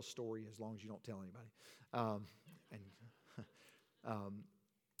tell you all a story as long as you don't tell anybody.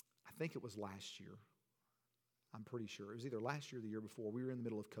 I think it was last year. I'm pretty sure. It was either last year or the year before. We were in the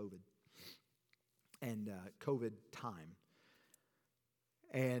middle of COVID. And COVID time.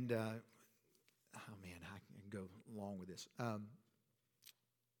 And, oh man, I can go along with this.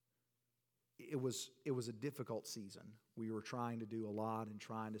 It was a difficult season. We were trying to do a lot and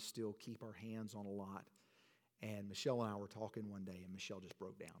trying to still keep our hands on a lot. And Michelle and I were talking one day, and Michelle just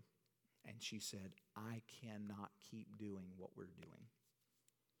broke down. And she said, I cannot keep doing what we're doing.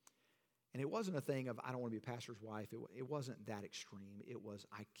 And it wasn't a thing of, I don't want to be a pastor's wife. It wasn't that extreme. It was,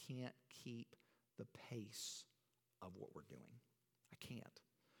 I can't keep the pace of what we're doing. I can't.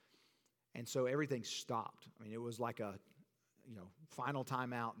 And so everything stopped. I mean, it was like a, final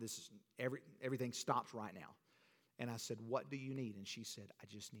timeout. This is everything stops right now. And I said, what do you need? And she said, I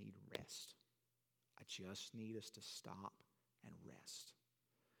just need rest. I just need us to stop and rest.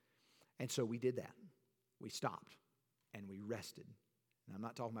 And so we did that. We stopped and we rested. And I'm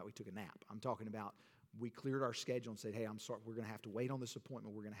not talking about we took a nap. I'm talking about we cleared our schedule and said, hey, I'm sorry, we're going to have to wait on this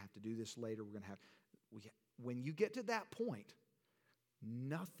appointment. We're going to have to do this later. When you get to that point,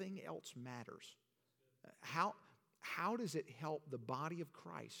 nothing else matters. How does it help the body of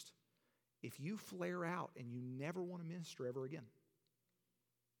Christ if you flare out and you never want to minister ever again?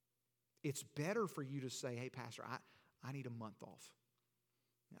 It's better for you to say, hey, Pastor, I need a month off.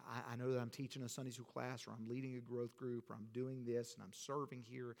 I know that I'm teaching a Sunday school class, or I'm leading a growth group, or I'm doing this, and I'm serving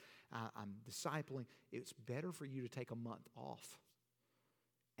here, I'm discipling. It's better for you to take a month off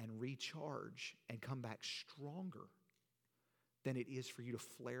and recharge and come back stronger than it is for you to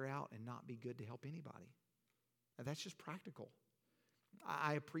flare out and not be good to help anybody. And that's just practical.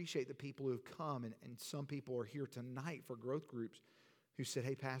 I appreciate the people who have come, and some people are here tonight for growth groups who said,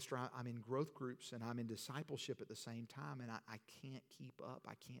 hey, Pastor, I'm in growth groups and I'm in discipleship at the same time, and I can't keep up.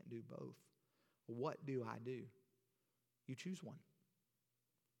 I can't do both. What do I do? You choose one.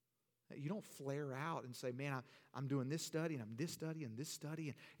 You don't flare out and say, man, I'm doing this study and I'm this study and this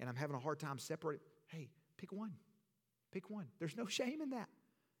study, and I'm having a hard time separating. Hey, pick one. Pick one. There's no shame in that.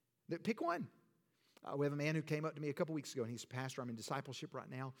 Pick one. We have a man who came up to me a couple weeks ago, and he said, Pastor, I'm in discipleship right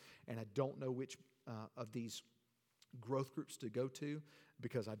now, and I don't know which of these growth groups to go to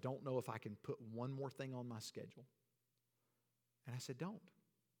because I don't know if I can put one more thing on my schedule. And I said, don't.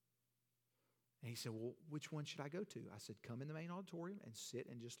 And he said, well, which one should I go to? I said, come in the main auditorium and sit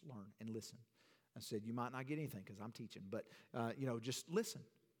and just learn and listen. I said, you might not get anything because I'm teaching, but, just listen.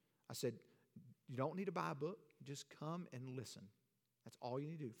 I said, you don't need to buy a book. Just come and listen. That's all you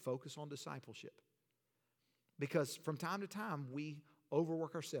need to do. Focus on discipleship. Because from time to time, we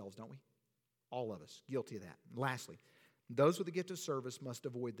overwork ourselves, don't we? All of us, guilty of that. And lastly, those with the gift of service must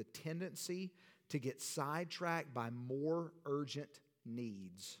avoid the tendency to get sidetracked by more urgent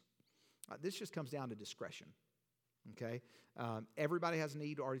needs. This just comes down to discretion, okay? Everybody has a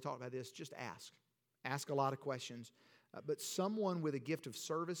need. We already talked about this. Just ask. Ask a lot of questions. But someone with a gift of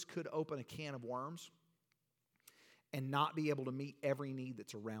service could open a can of worms and not be able to meet every need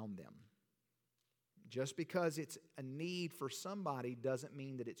that's around them. Just because it's a need for somebody doesn't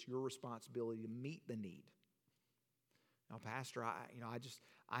mean that it's your responsibility to meet the need. Now, Pastor,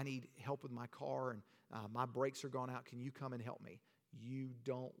 I need help with my car, and my brakes are gone out. Can you come and help me? You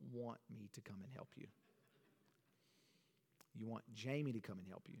don't want me to come and help you. You want Jamie to come and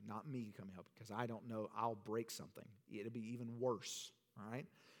help you, not me to come and help you, because I don't know, I'll break something. It'll be even worse, all right?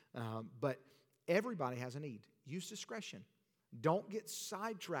 But everybody has a need. Use discretion. Don't get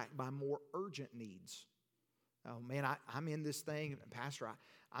sidetracked by more urgent needs. Oh, man, I'm in this thing, and Pastor,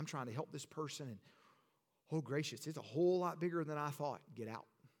 I'm trying to help this person, and oh, gracious, it's a whole lot bigger than I thought. Get out.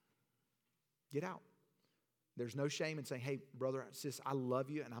 Get out. There's no shame in saying, hey, brother, sis, I love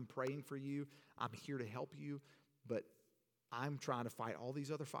you, and I'm praying for you. I'm here to help you, but I'm trying to fight all these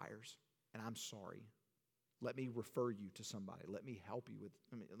other fires, and I'm sorry. Let me refer you to somebody. Let me help you with.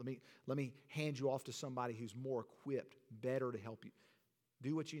 Let me hand you off to somebody who's more equipped, better to help you.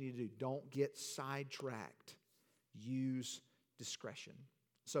 Do what you need to do. Don't get sidetracked. Use discretion.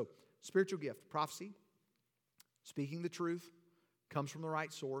 So, spiritual gift, prophecy, speaking the truth, comes from the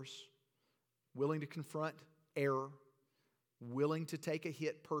right source, willing to confront error, willing to take a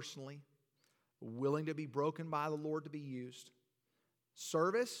hit personally, willing to be broken by the Lord to be used.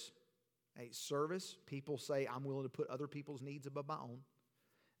 Service. Hey, service, people say, I'm willing to put other people's needs above my own.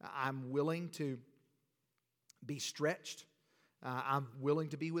 I'm willing to be stretched. I'm willing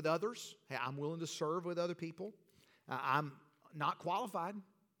to be with others. Hey, I'm willing to serve with other people. I'm not qualified.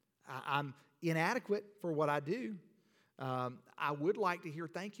 I'm inadequate for what I do. I would like to hear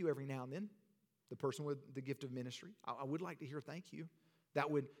thank you every now and then. The person with the gift of ministry. I would like to hear thank you.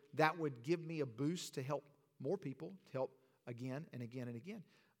 That would give me a boost to help more people, to help again and again and again.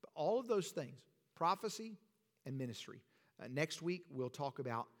 But all of those things, prophecy and ministry. Next week, we'll talk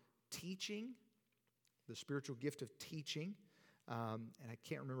about teaching, the spiritual gift of teaching. And I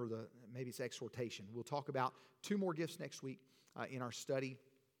can't remember maybe it's exhortation. We'll talk about 2 more gifts next week in our study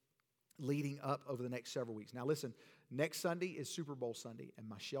leading up over the next several weeks. Now listen, next Sunday is Super Bowl Sunday, and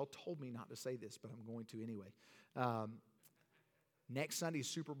Michelle told me not to say this, but I'm going to anyway. Next Sunday is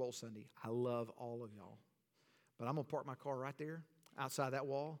Super Bowl Sunday. I love all of y'all. But I'm going to park my car right there outside that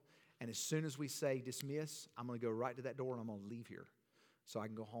wall, and as soon as we say dismiss, I'm going to go right to that door, and I'm going to leave here so I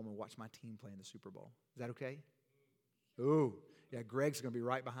can go home and watch my team play in the Super Bowl. Is that okay? Ooh, yeah, Greg's going to be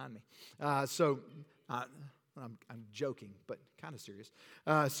right behind me. I'm joking, but kind of serious.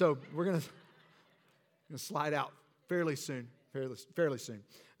 So we're going to slide out fairly soon. Fairly soon.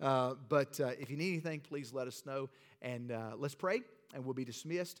 But if you need anything, please let us know. And let's pray, and we'll be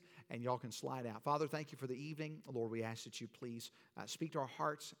dismissed, and y'all can slide out. Father, thank you for the evening. Lord, we ask that you please speak to our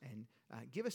hearts and give us